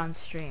here on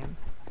stream.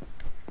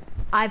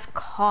 I've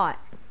caught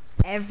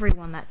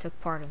everyone that took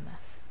part in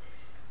this.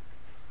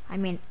 I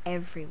mean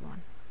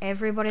everyone.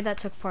 everybody that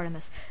took part in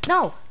this.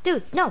 No,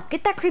 dude, no,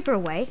 get that creeper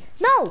away.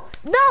 No,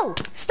 no,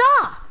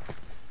 stop.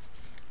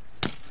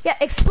 Yeah,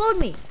 explode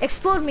me,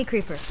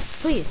 creeper,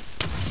 please,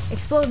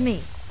 explode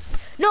me.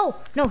 No,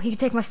 no, he can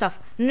take my stuff.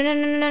 No, no,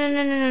 no, no, no,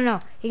 no, no, no, no.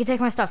 He can take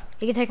my stuff.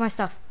 He can take my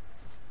stuff.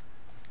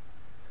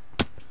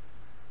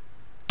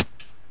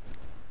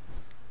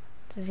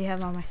 Does he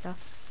have all my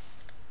stuff?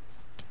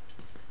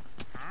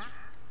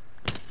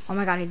 Oh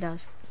my god, he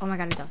does. Oh my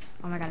god, he does.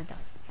 Oh my god, he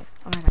does.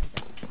 Oh my god, he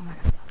does. Oh my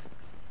god, he does.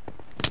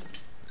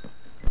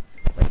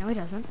 Wait, no, he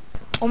doesn't.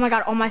 Oh my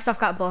god, all my stuff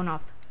got blown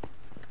up.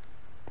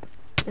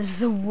 This is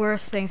the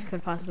worst things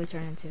could possibly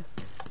turn into.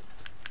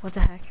 What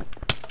the heck?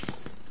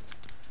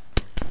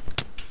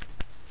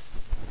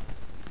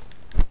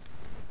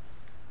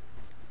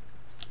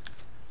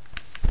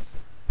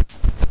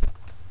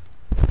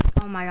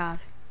 Oh my god.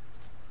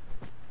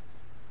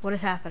 What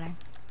is happening?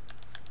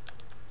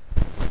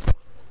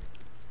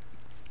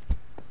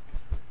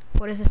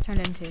 What is this turned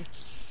into?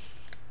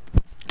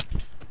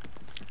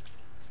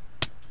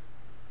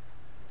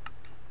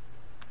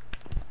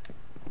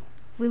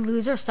 We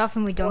lose our stuff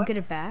and we don't get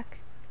it back?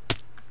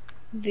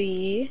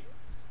 I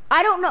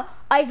don't know.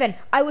 Ivan,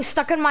 I was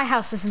stuck in my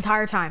house this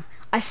entire time.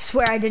 I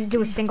swear I didn't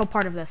do a single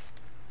part of this.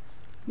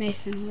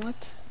 Mason,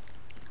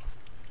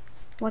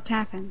 what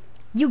happened?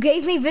 You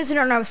gave me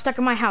visitor and I was stuck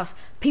in my house.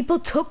 People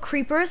took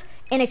creepers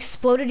and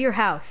exploded your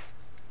house.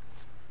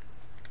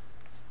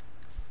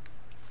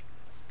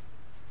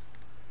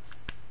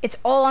 It's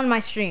all on my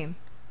stream.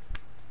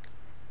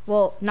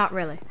 Well, not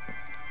really.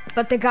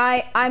 But the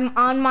guy, I'm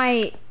on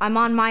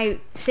my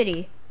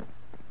city.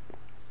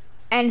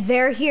 And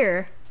they're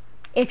here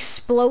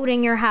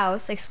exploding your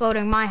house,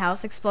 exploding my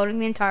house, exploding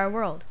the entire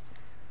world.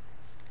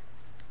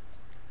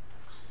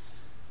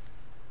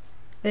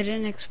 They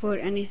didn't explode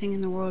anything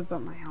in the world but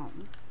my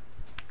home.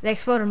 They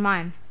exploded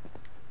mine.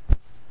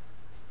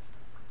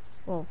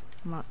 Well,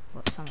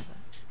 some of it.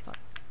 But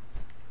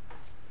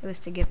it was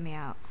to get me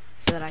out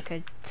so that I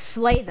could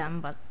slay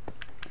them, but...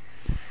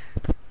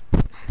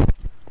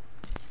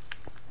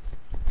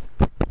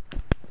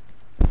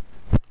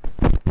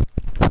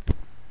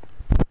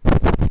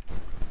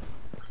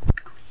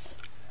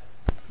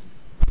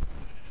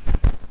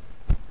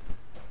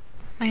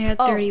 I had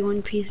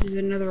 31 pieces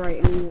of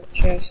netherite in the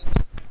chest.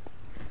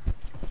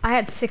 I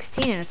had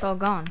 16 and it's all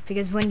gone.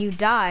 Because when you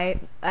die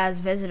as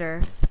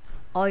visitor,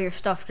 all your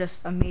stuff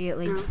just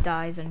immediately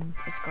dies and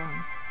it's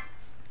gone.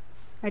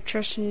 I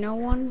trust no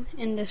one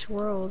in this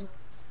world.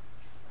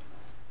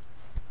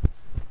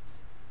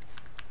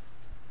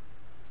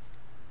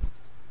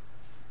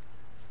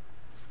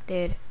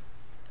 Dude.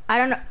 I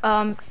don't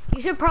know,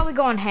 you should probably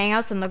go on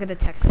Hangouts and look at the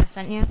text that I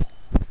sent you.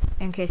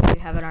 In case you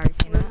haven't already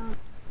seen that.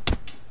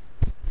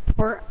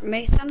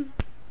 Mason?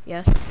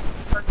 Yes?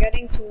 We're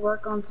getting to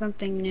work on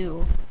something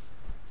new.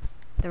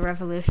 The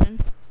revolution?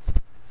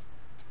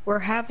 We're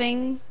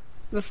having,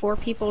 before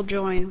people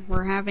join,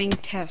 we're having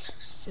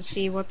tests to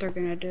see what they're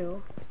gonna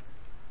do.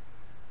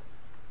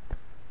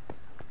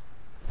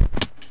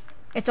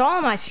 It's all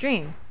on my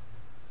stream.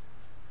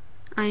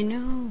 I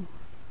know.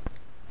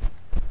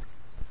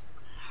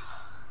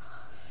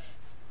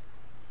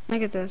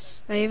 Look at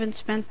this. I even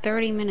spent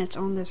 30 minutes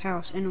on this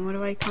house, and what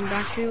do I come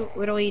back to?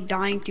 Literally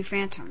dying to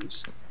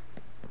phantoms.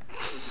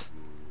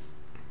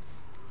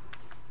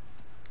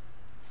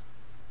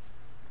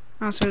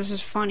 Oh, so this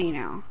is funny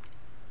now.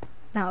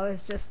 No, it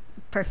was just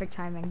perfect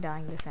timing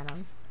dying to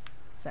phantoms.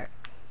 Sorry.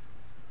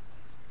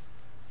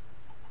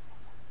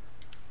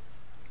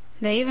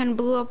 They even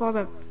blew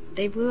up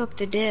they blew up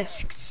the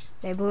discs.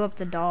 They blew up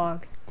the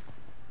dog.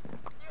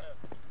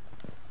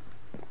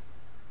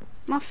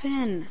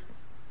 Muffin.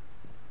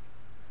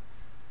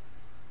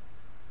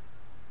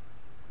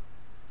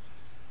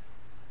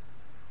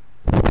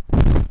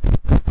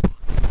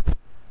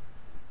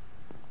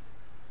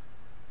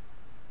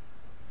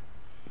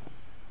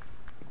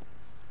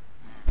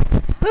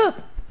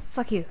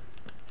 Fuck you.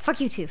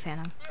 Fuck you too,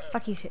 Phantom.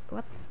 Fuck you too.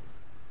 What?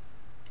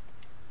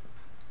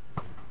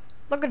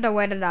 Look at the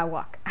way that I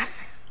walk.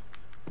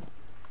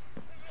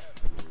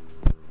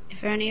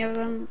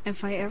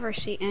 If I ever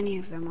see any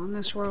of them on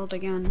this world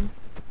again.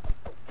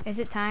 Is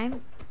it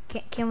time?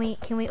 Can we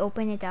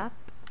open it up?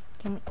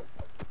 Can we?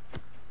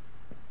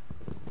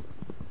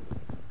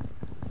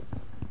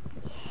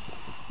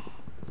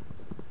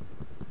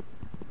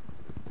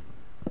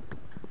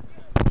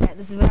 Yeah,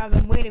 this is what I've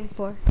been waiting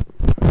for.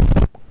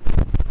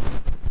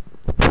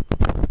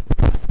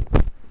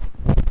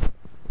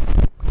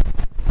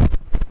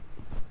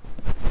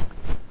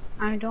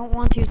 I don't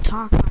want to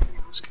talk right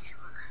now,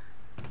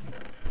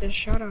 Skylar. Just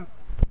shut up.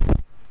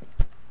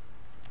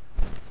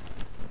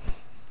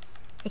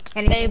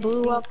 They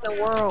blew up the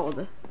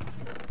world.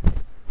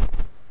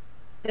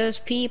 Those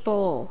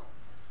people.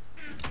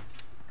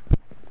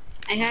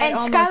 I had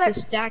almost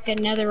a stack of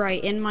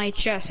netherite in my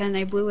chest and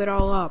they blew it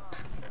all up.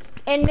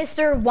 And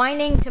Mr.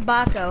 Whining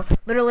Tobacco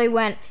literally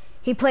went,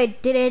 he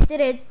played did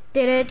it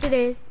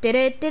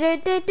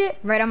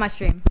right on my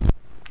stream.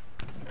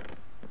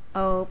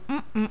 Oh,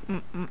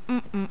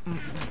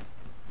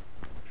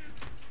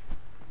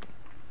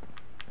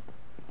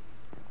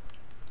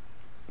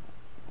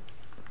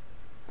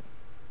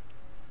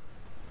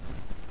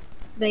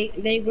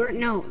 They were,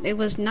 no, it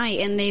was night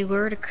and they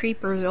lured a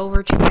creeper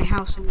over to my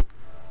house and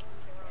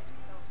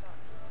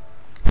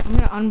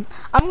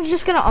I'm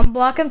just gonna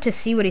unblock him to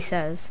see what he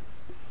says.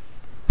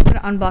 I'm gonna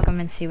unblock him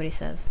and see what he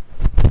says.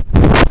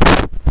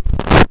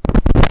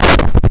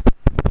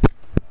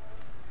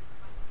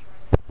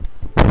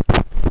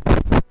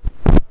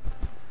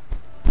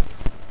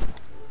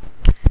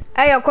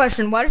 Hey, yo,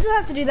 question. Why did you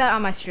have to do that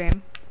on my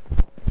stream?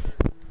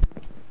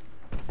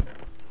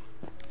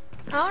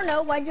 I don't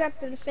know, why'd you have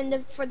to defend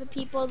it for the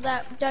people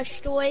that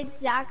destroyed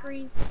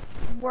Zachary's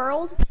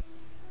world?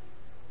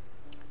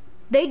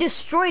 They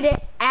destroyed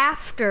it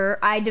after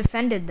I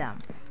defended them.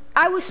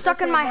 I was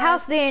stuck in my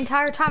house the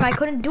entire time. I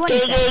couldn't do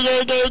anything.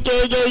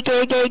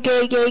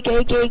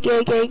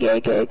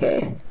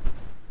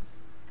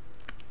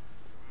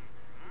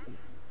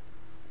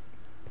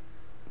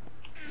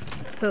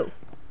 Who?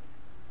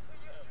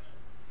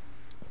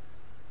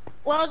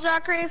 Well,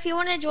 Zachary, if you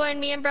want to join,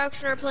 me and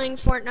Braxton are playing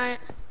Fortnite.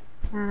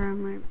 I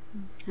might.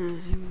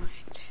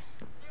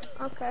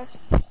 Okay.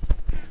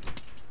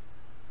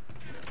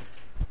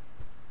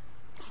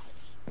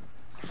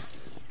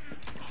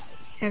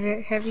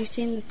 Have you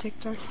seen the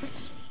TikTok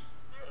clips?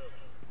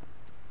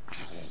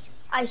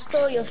 I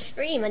saw your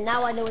stream and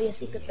now I know where your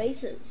secret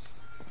base is.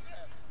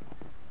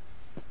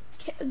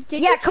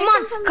 Yeah, come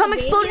on, come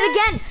explode it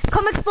again.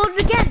 Come explode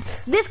it again.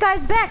 This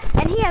guy's back,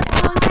 and he has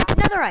full infected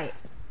netherite.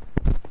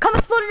 Come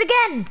explode it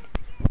again.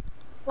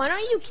 Why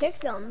don't you kick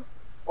them?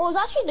 Well, it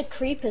was actually the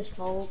creeper's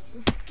fault.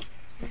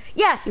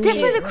 Yeah,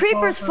 definitely the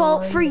creeper's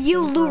fault for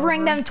you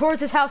luring them towards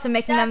his house and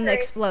making them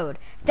explode.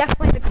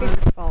 Definitely the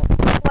creeper's fault.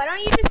 Why don't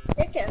you just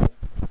kick him?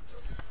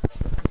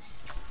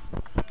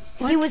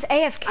 He was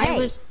AFK. I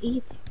was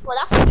eating. Well,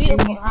 that's a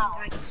beautiful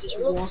house. It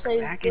looks so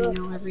back good. and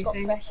know It's got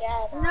everything. fresh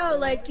air now. No,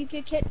 like you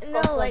could kick.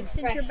 No, like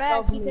since you're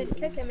back, you could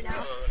kick him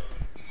now.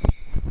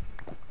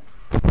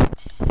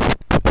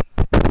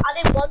 I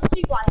didn't want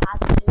to, but I had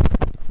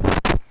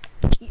to.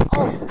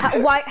 Oh,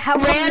 how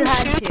come you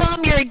had shoot to?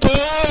 him, you're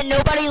gay and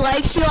nobody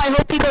likes you. I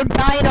hope you go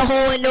die in a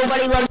hole and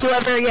nobody loves you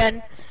ever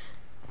again.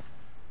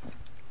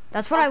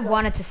 That's what I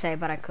wanted to say,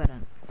 but I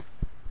couldn't.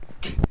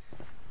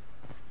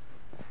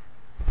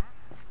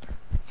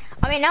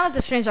 I mean, now that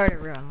the stream's already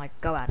ruined, like,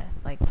 go at it.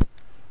 Like,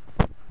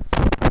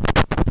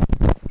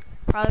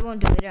 probably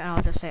won't delete it, and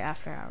I'll just say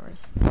after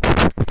hours.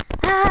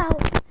 Ow!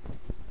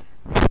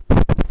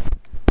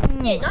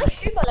 Yeah, nice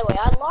shoot by the way.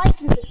 I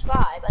liked and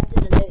subscribe and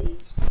did the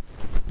news.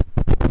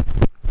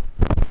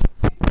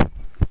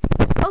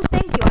 Oh,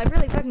 thank you. I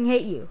really fucking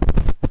hate you.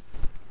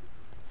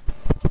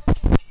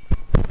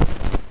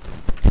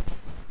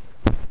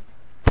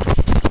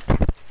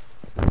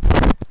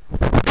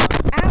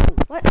 Ow!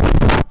 What?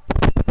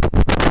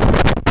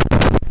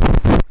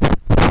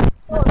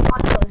 Oh, it's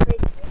not so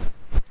crazy.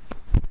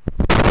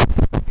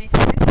 I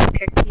started to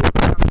kick people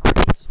out of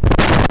parties.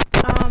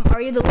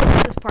 Are you the leader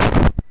of this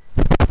party?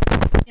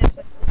 Yes.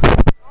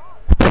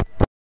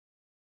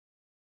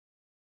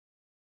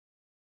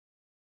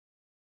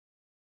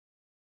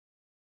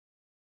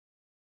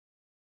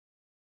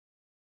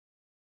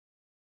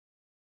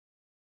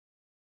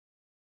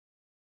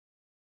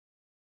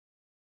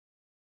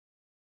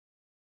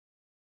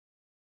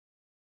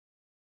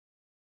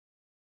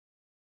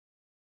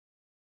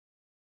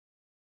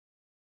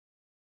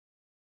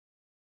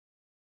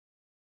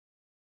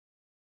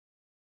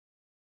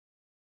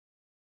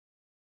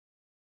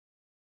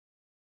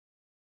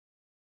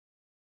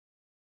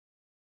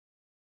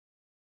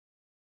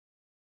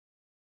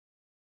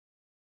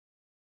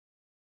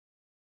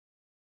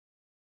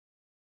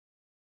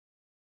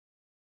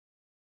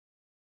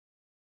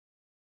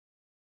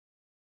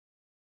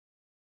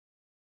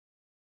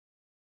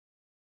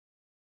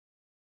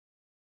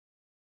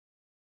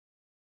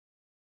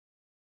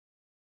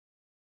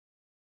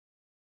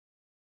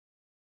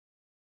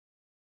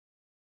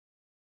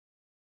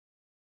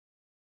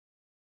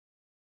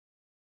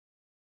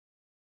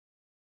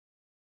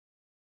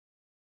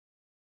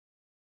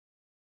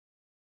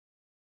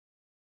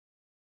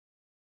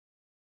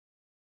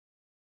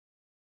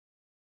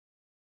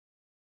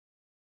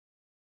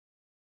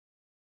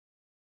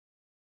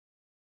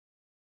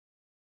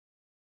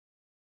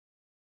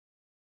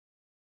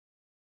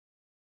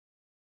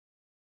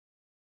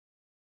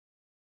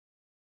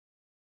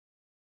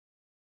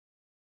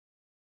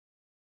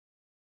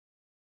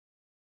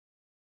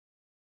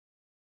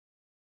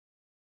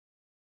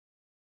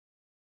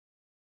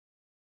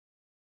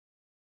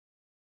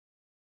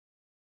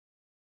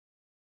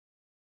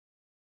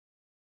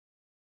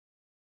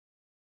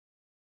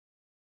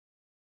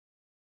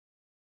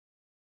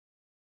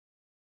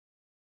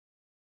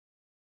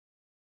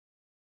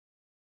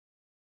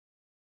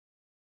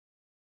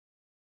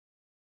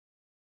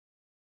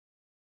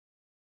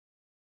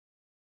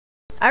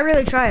 I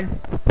really tried.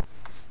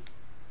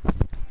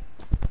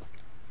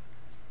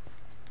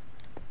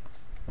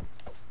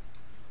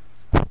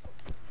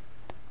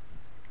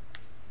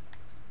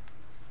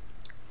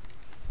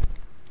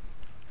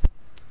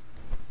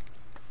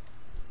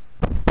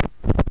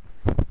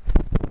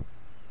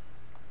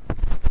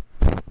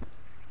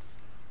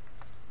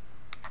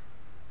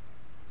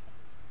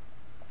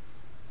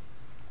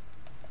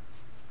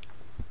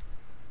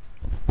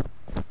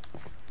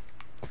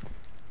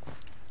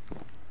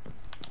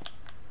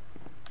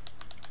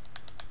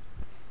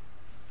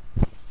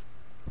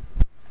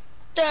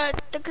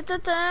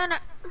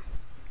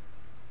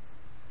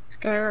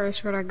 Skylar, I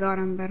swear to God,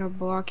 I'm better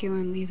block you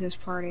and leave this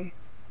party.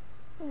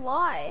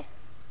 Why?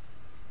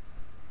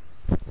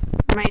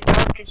 My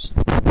dog just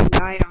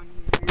died on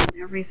you and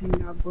everything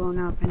got blown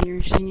up and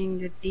you're singing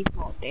the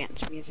default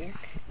dance music.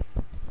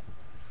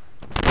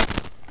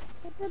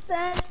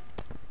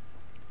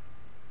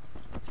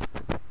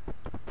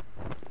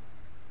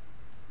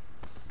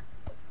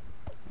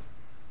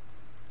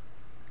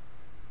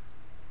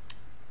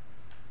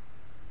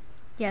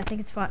 Yeah, I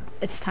think it's fun.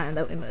 It's time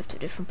that we move to a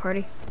different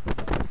party.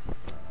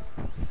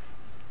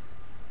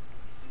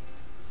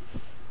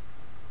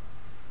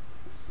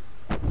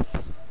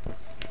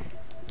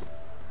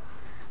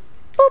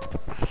 Boop.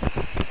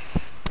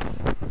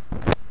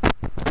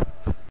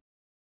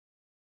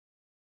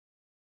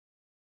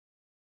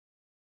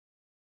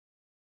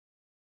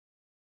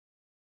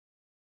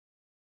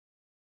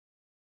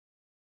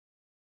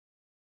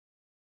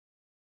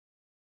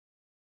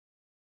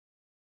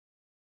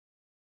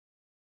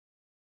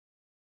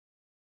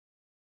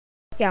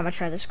 Yeah, I'm gonna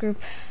try this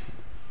group.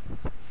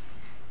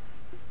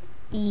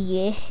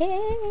 Yeah.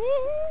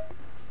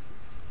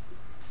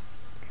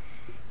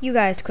 You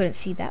guys couldn't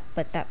see that,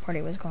 but that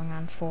party was going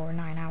on for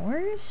 9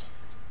 hours.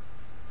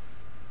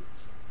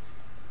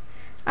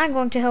 I'm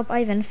going to help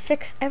Ivan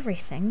fix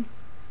everything.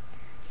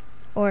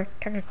 Or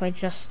technically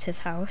just his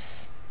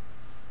house.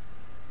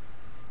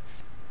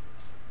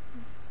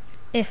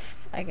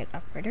 If I get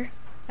operator.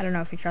 I don't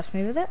know if you trust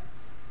me with it.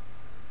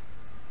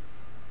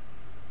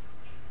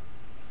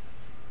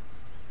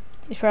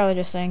 He's probably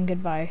just saying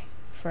goodbye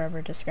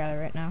forever to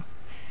Skylar right now.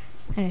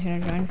 And he's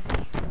gonna join.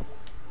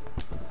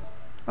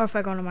 Or if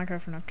I go into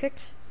Minecraft and I'm kicked,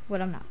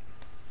 but I'm not.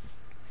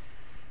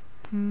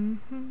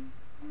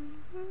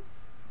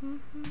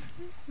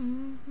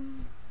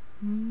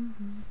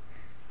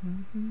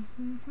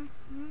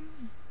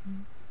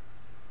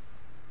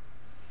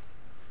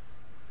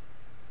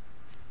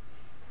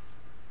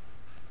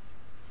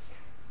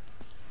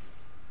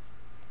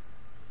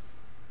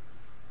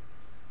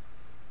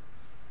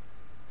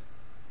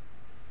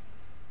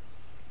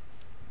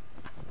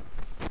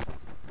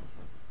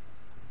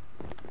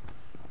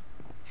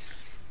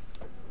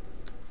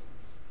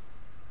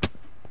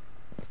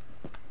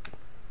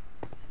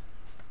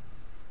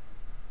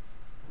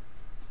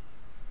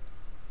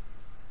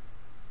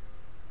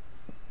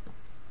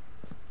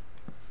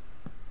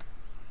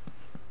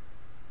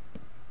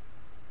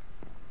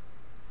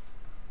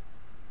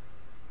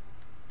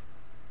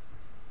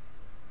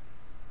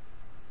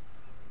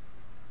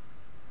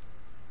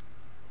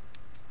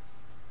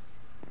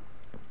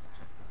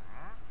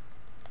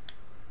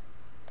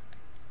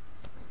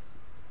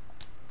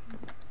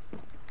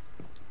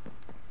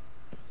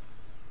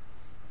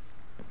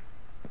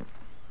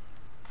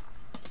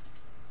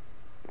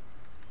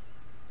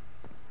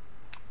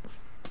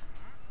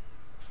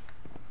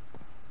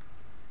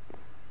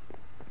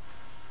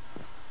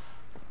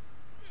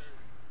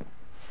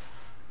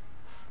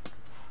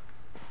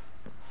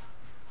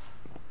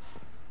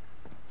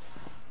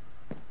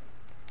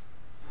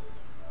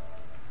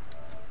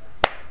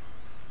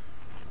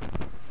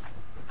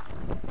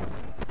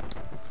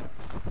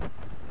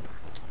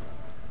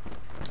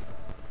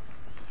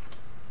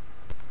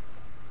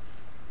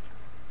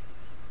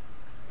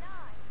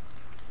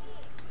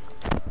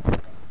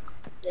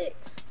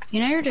 You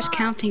know you're just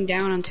counting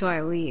down until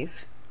I leave.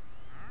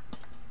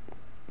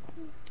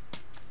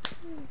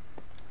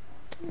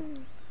 Oh,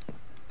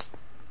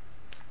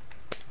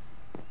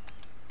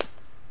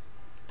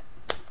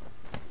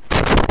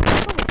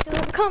 we still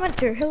have a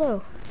commenter.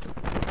 Hello.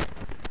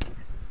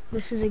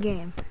 This is a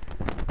game.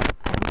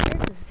 I don't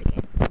care if this is a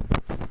game.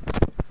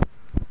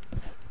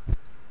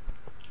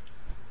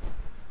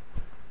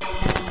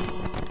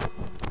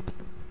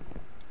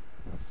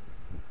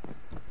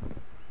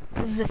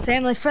 This is a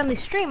family-friendly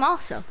stream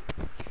also.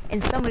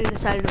 And somebody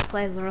decided to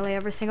play literally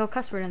every single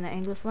cuss word in the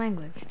English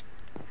language.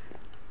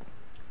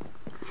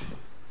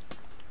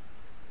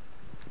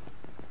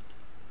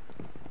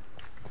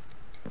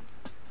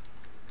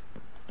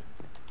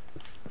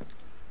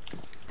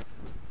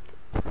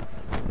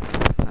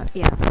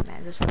 Yeah,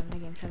 man, just running the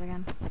game chat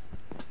again.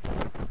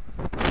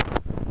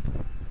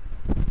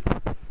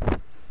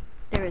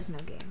 There is no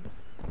game.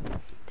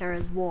 There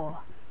is war.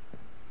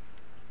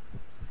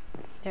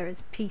 There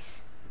is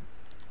peace.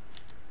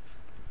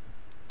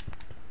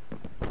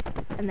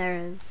 And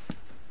there is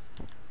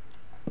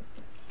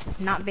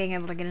not being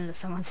able to get into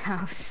someone's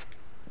house.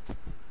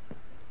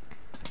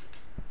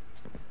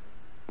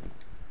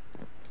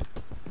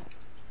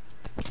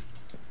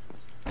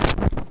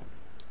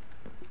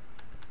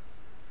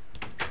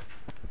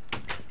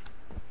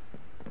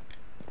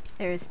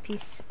 There is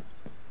peace.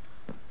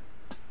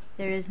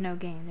 There is no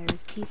game. There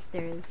is peace.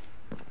 There is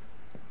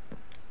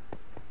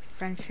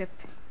friendship.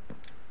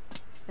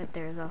 But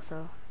there is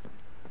also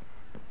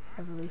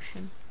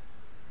revolution.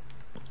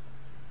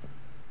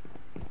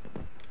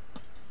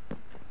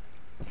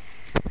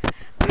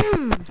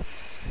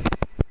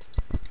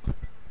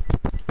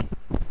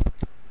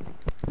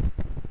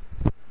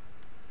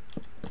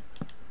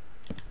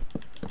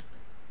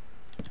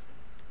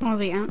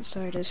 the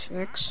outside is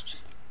fixed.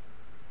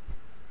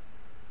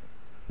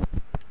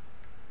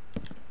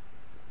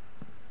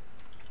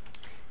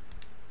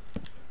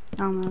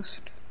 Almost.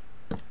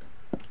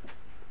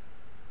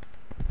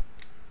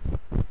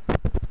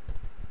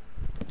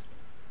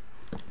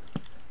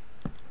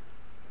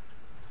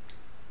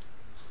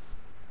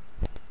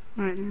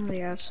 Alright, now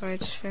the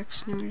outside's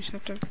fixed. Now we just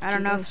have to. I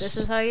don't know if this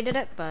is how you did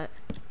it, but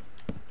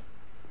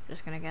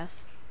just gonna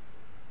guess.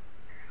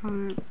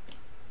 Alright.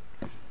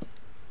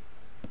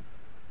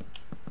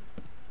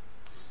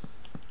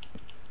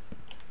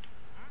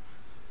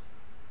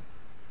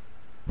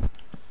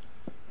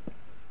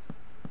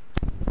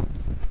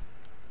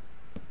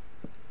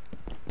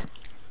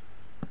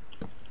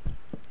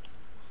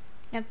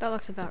 Yep, that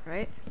looks about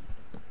right.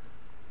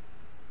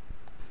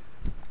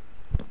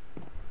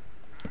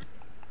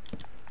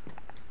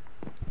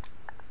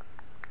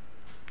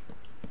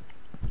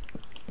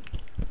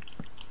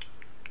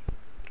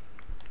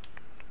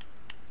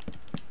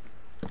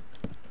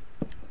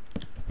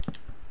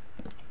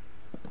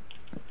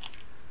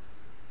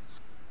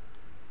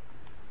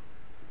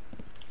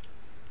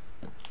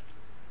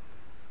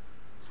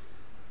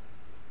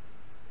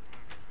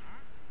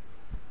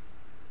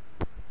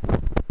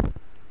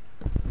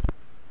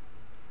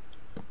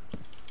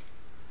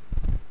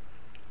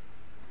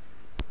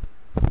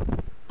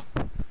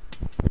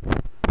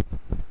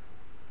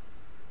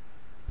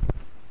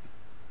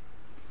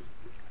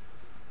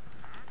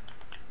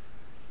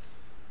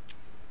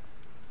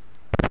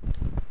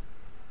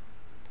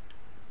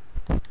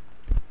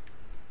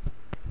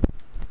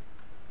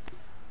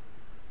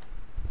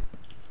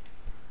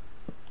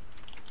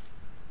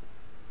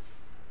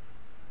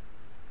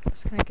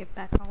 Just gonna get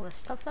back all the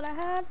stuff that I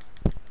had.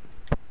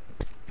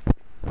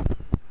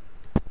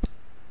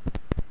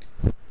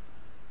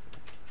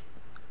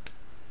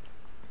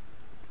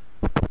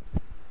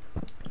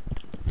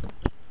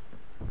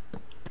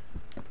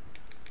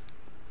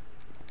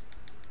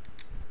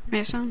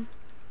 Mason,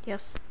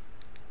 Yes.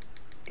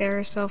 get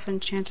yourself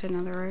enchanted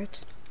netherite.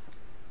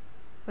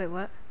 Wait,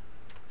 what?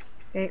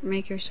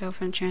 Make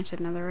yourself enchanted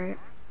netherite.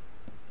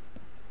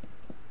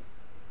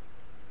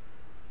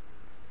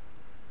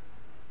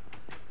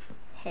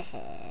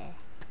 Hehe.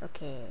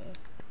 Okay.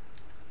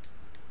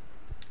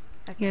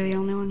 You're the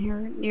only one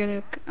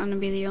here. Gonna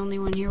be the only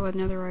one here with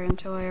netherite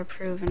until I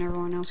approve, and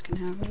everyone else can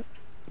have it.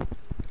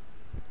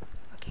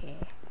 Okay.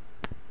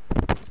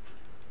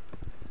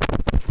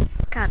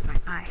 God, my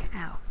eye.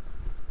 Ow.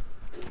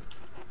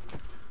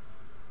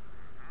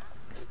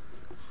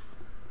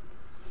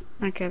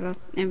 Okay,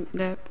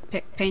 the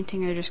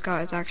painting I just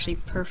got is actually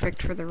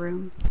perfect for the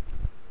room.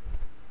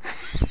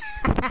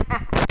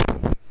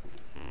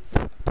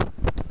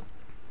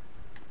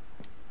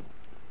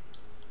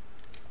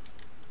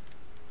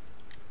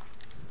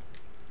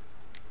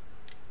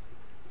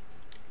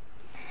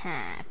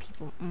 Ha,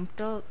 people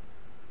umped up.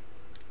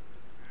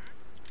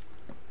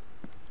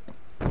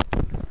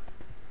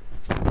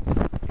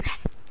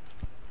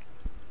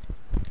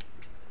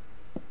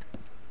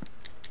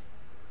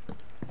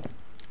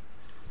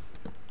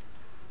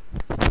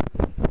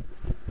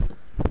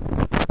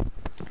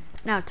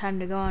 Now time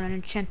to go on an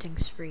enchanting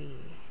spree.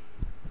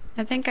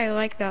 I think I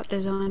like that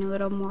design a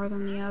little more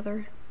than the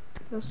other.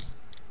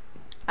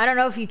 I don't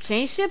know if you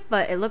changed it,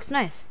 but it looks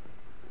nice.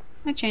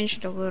 I changed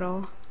it a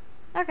little.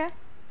 Okay.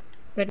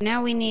 But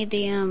now we need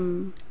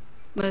the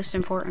most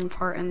important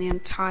part in the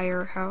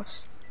entire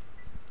house.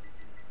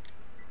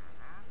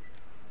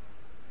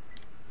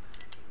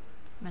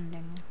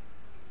 Mending.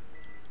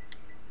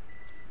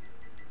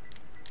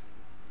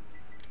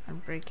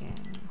 And breaking.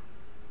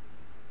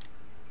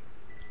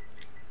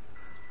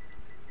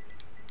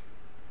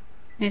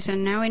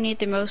 Mason, now we need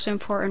the most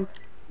important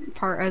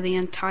part of the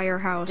entire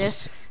house.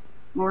 This?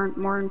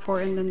 More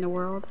important than the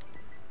world.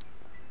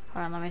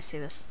 Hold on, let me see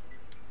this.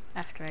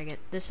 After I get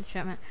this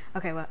enchantment.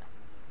 Okay, what?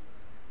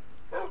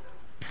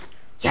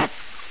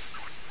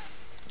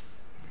 Yes!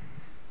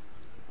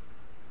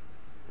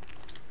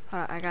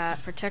 Hold on, I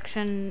got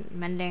protection,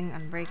 mending,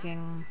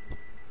 unbreaking.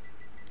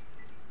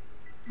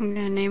 I'm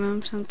gonna name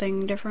him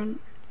something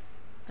different.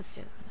 Let's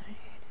do what I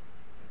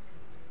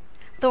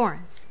need.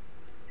 Thorns.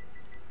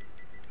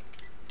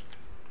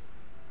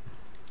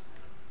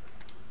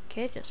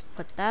 Okay, just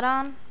put that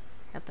on.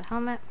 Got the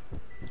helmet.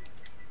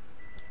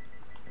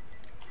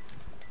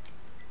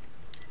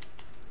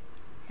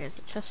 Here's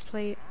the chest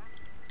plate.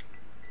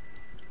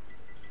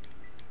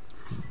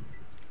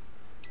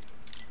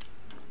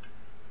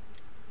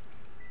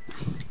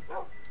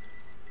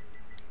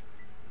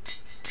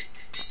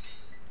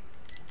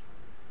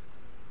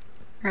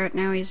 Alright,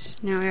 now we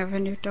have a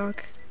new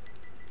dog.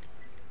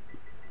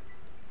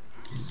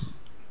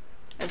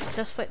 Is the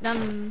chest plate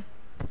done?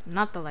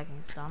 Not the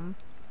leggings done.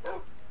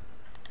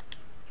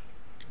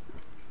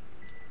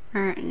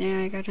 Alright,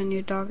 yeah, I got a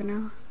new dog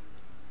now.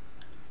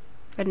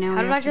 But now How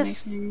we did have I to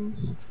just- make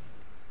things.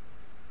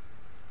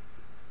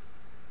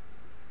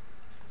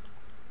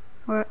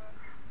 What?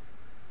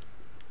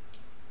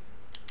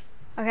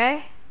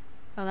 Okay.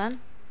 Well then.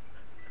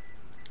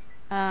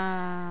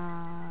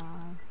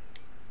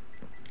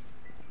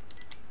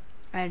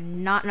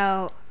 not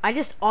know. I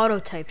just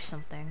auto-typed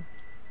something.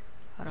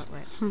 Hold on,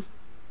 wait.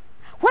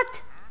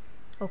 What?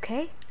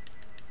 Okay.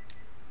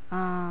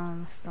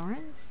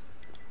 Thorns?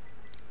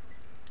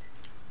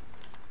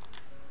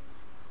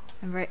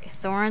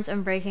 Thorns,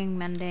 unbreaking,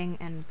 mending,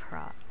 and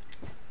prop.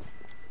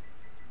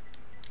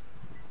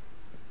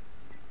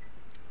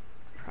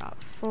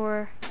 Prop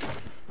 4.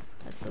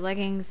 That's the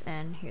leggings,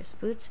 and here's the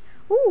boots.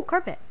 Ooh,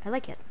 carpet. I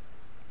like it.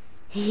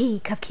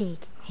 Hee,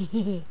 cupcake.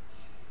 Hee.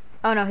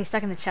 Oh no, he's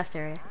stuck in the chest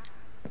area.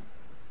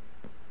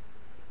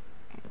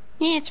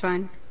 Yeah, it's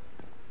fine.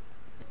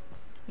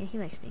 Yeah, he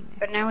likes being there.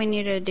 But now we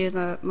need to do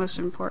the most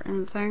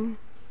important thing.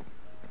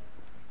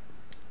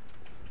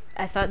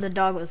 I thought the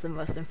dog was the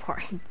most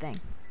important thing.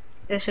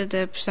 This is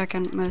the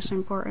second most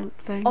important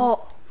thing.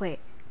 Oh, wait.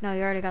 No,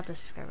 you already got the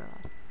subscriber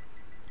log.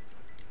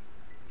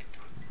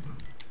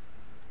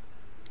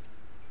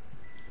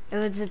 It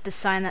was the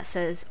sign that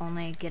says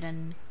only get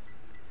in.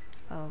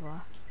 Blah blah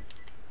blah.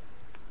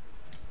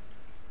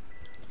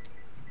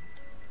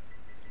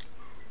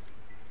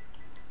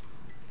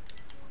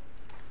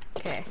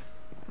 Okay,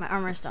 my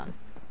armor's done.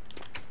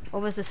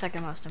 What was the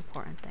second most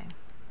important thing?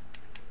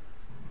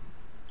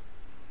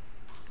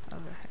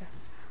 Over here.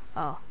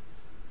 Oh.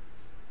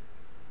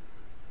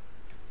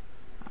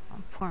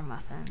 Oh, poor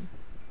muffin.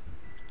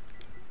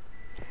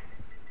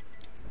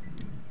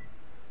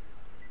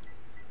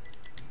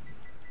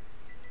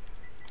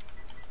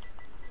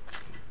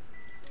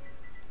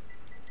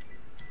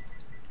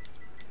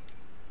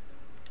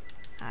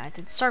 I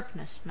did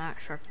sharpness, not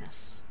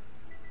sharpness.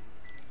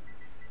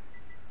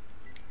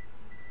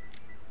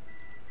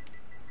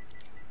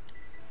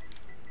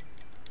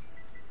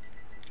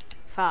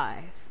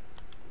 Five.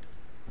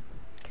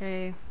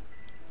 Okay.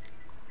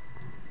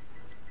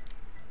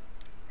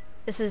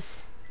 This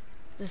is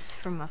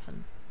for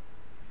Muffin.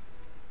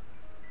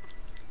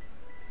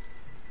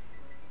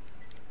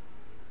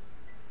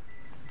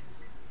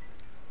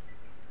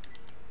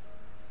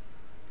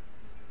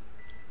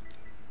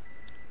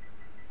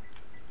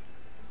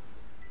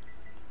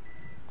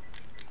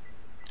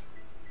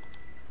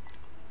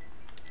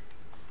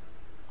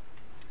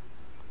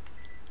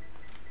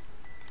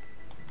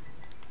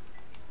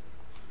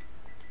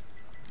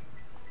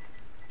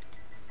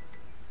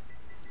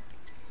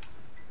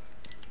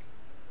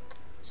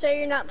 So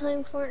you're not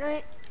playing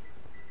Fortnite?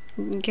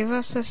 Give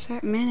us a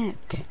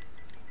minute.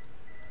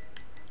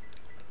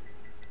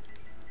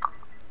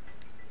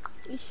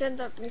 You said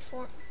that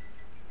before.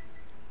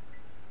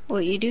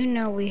 Well, you do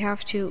know we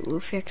have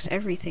to fix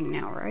everything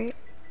now, right?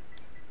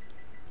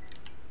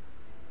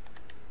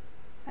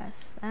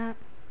 That's that.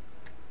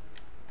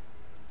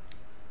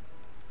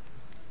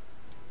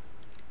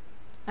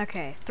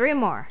 Okay, 3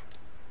 more.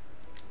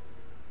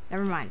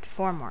 Never mind,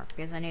 4 more,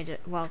 because I need to,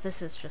 well,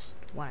 this is just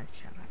one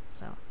achievement,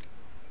 so.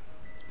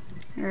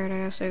 Alright,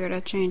 I also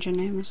gotta change a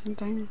name or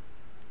something.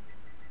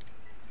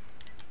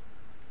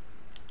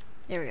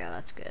 There we go,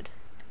 that's good.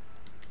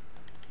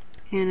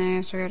 And I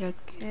also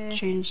gotta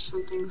change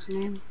something's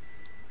name.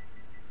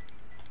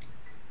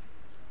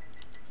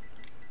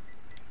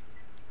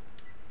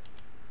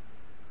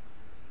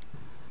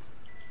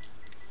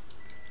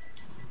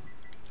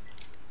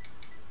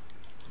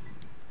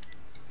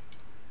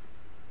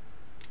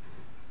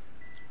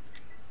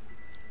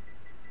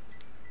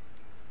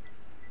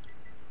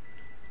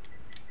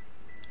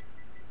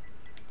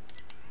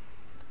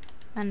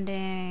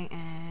 Mending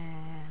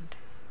and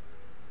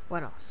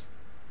what else?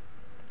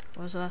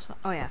 What was the last one?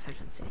 Oh yeah,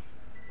 efficiency.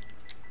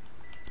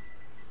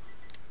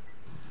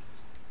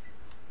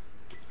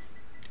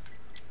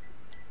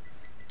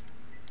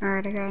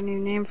 Alright, I got a new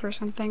name for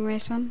something,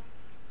 Mason.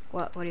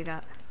 What do you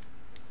got?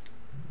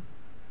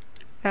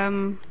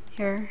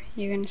 Here,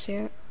 you can see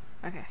it.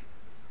 Okay.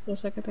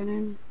 Just look at the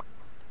name.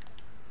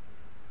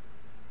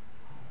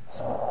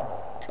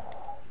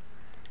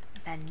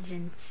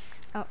 Vengeance.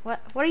 Oh,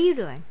 what are you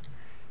doing?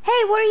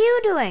 Hey, what are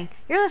you doing?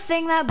 You're the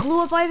thing that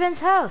blew up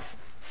Ivan's house.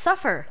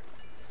 Suffer.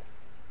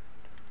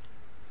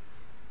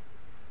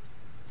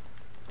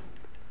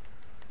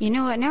 You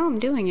know what? Now I'm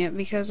doing it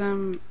because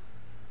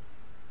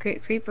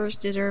creepers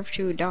deserve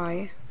to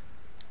die.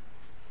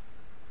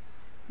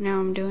 Now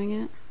I'm doing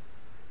it.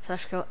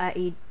 Slash go at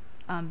e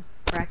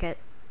bracket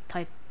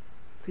type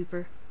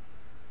creeper.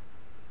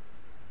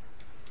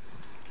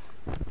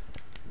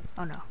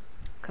 Oh no.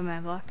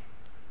 Command block.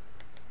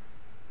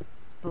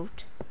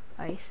 Boat.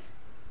 Ice.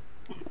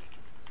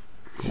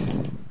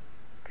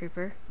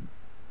 Creeper.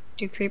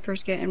 Do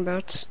creepers get in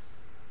boats?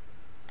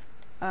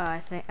 I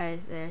think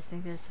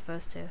they're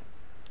supposed to.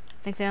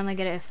 I think they only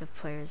get it if the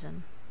player's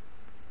in.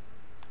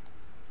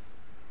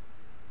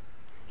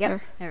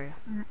 Yep, there we go.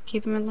 Right,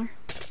 keep them in there.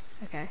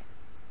 Okay.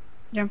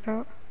 Jump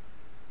out.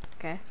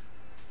 Okay.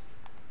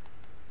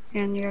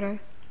 And you gotta...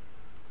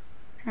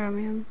 Oh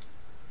man.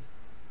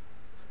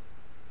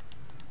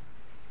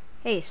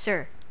 Hey,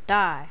 sir,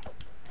 die.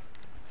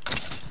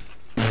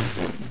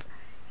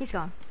 He's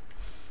gone.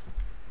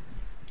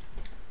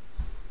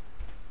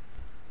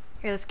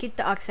 Here, let's keep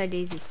the oxide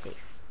daisies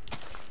safe.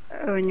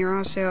 Oh, and you're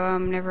also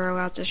never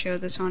allowed to show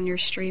this on your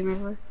stream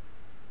ever.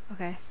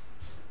 Okay.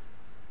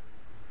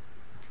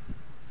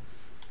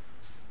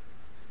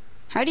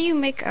 How do you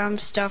make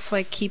stuff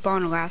like keep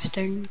on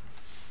lasting?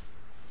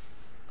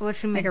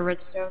 What you mean?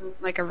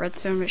 Like a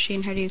redstone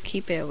machine. How do you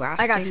keep it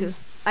lasting? I got you.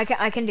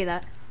 I can do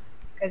that.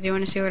 Cause you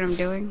want to see what I'm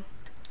doing?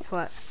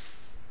 What?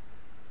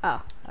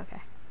 Oh,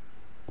 okay.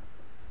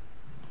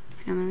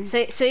 And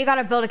So you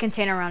gotta build a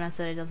container around it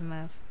so that it doesn't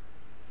move.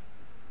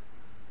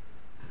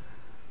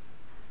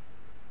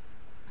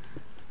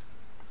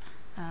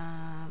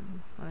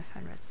 Let me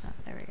find redstone.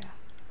 There we go.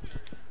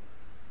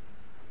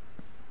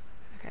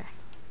 Okay.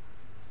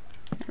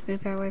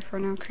 move that way for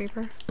now,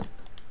 creeper.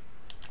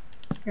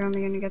 You're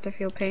only gonna get to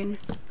feel pain.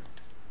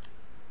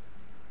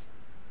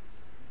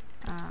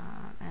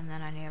 And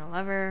then I need a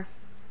lever.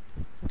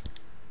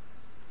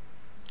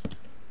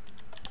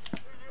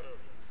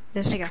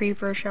 This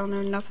creeper shall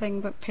know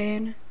nothing but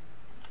pain.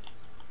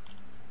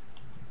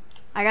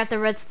 I got the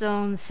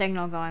redstone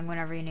signal going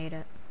whenever you need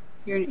it.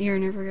 You're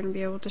never gonna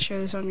be able to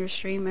show this on your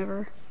stream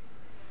ever.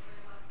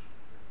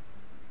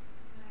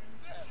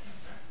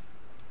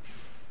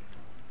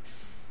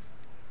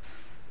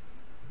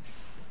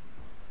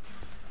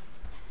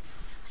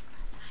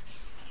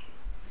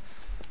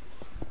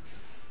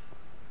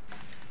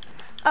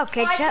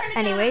 Okay, chat.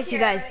 Anyways, you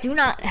guys do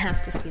not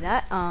have to see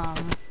that.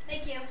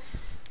 Thank you.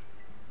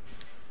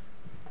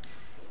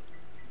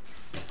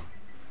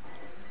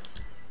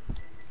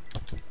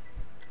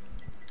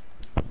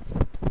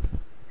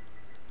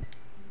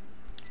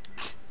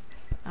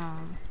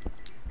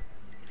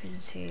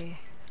 Efficiency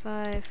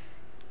 5.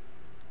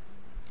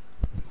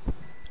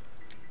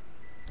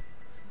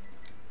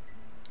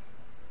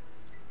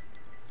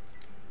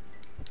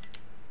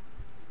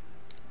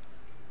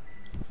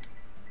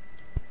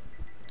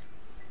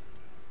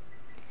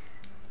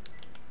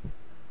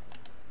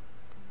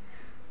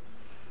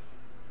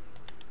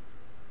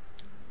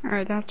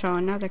 Alright, that's all.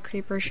 Now the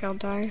creeper shall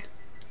die.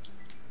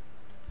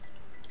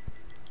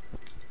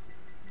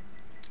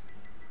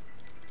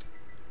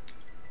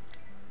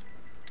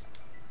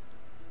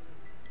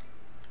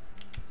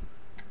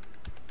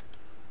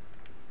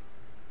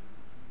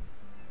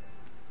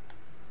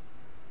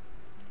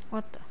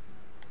 What the?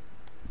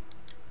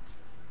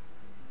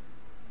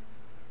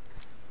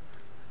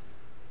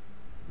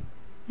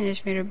 I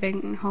just made a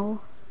big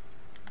hole.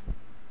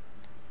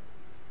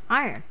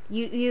 Iron.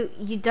 You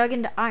dug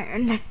into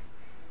iron.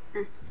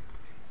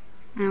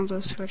 I'll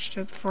just switch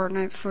to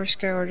Fortnite before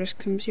Skylar just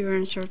comes here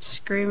and starts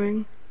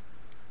screaming.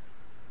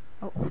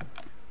 Oh.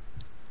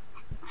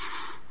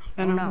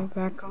 Then Oh, I'll no.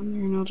 go back on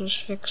there and I'll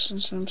just fix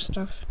some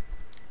stuff.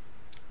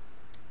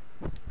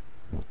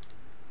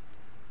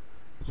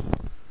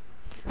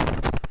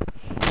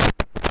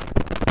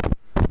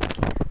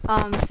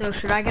 So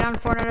should I get on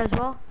Fortnite as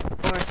well?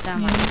 Or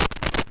stand by?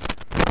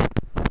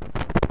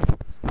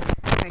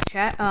 Okay,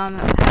 chat. Have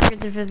a good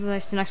day for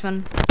the next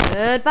one.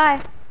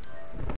 Goodbye.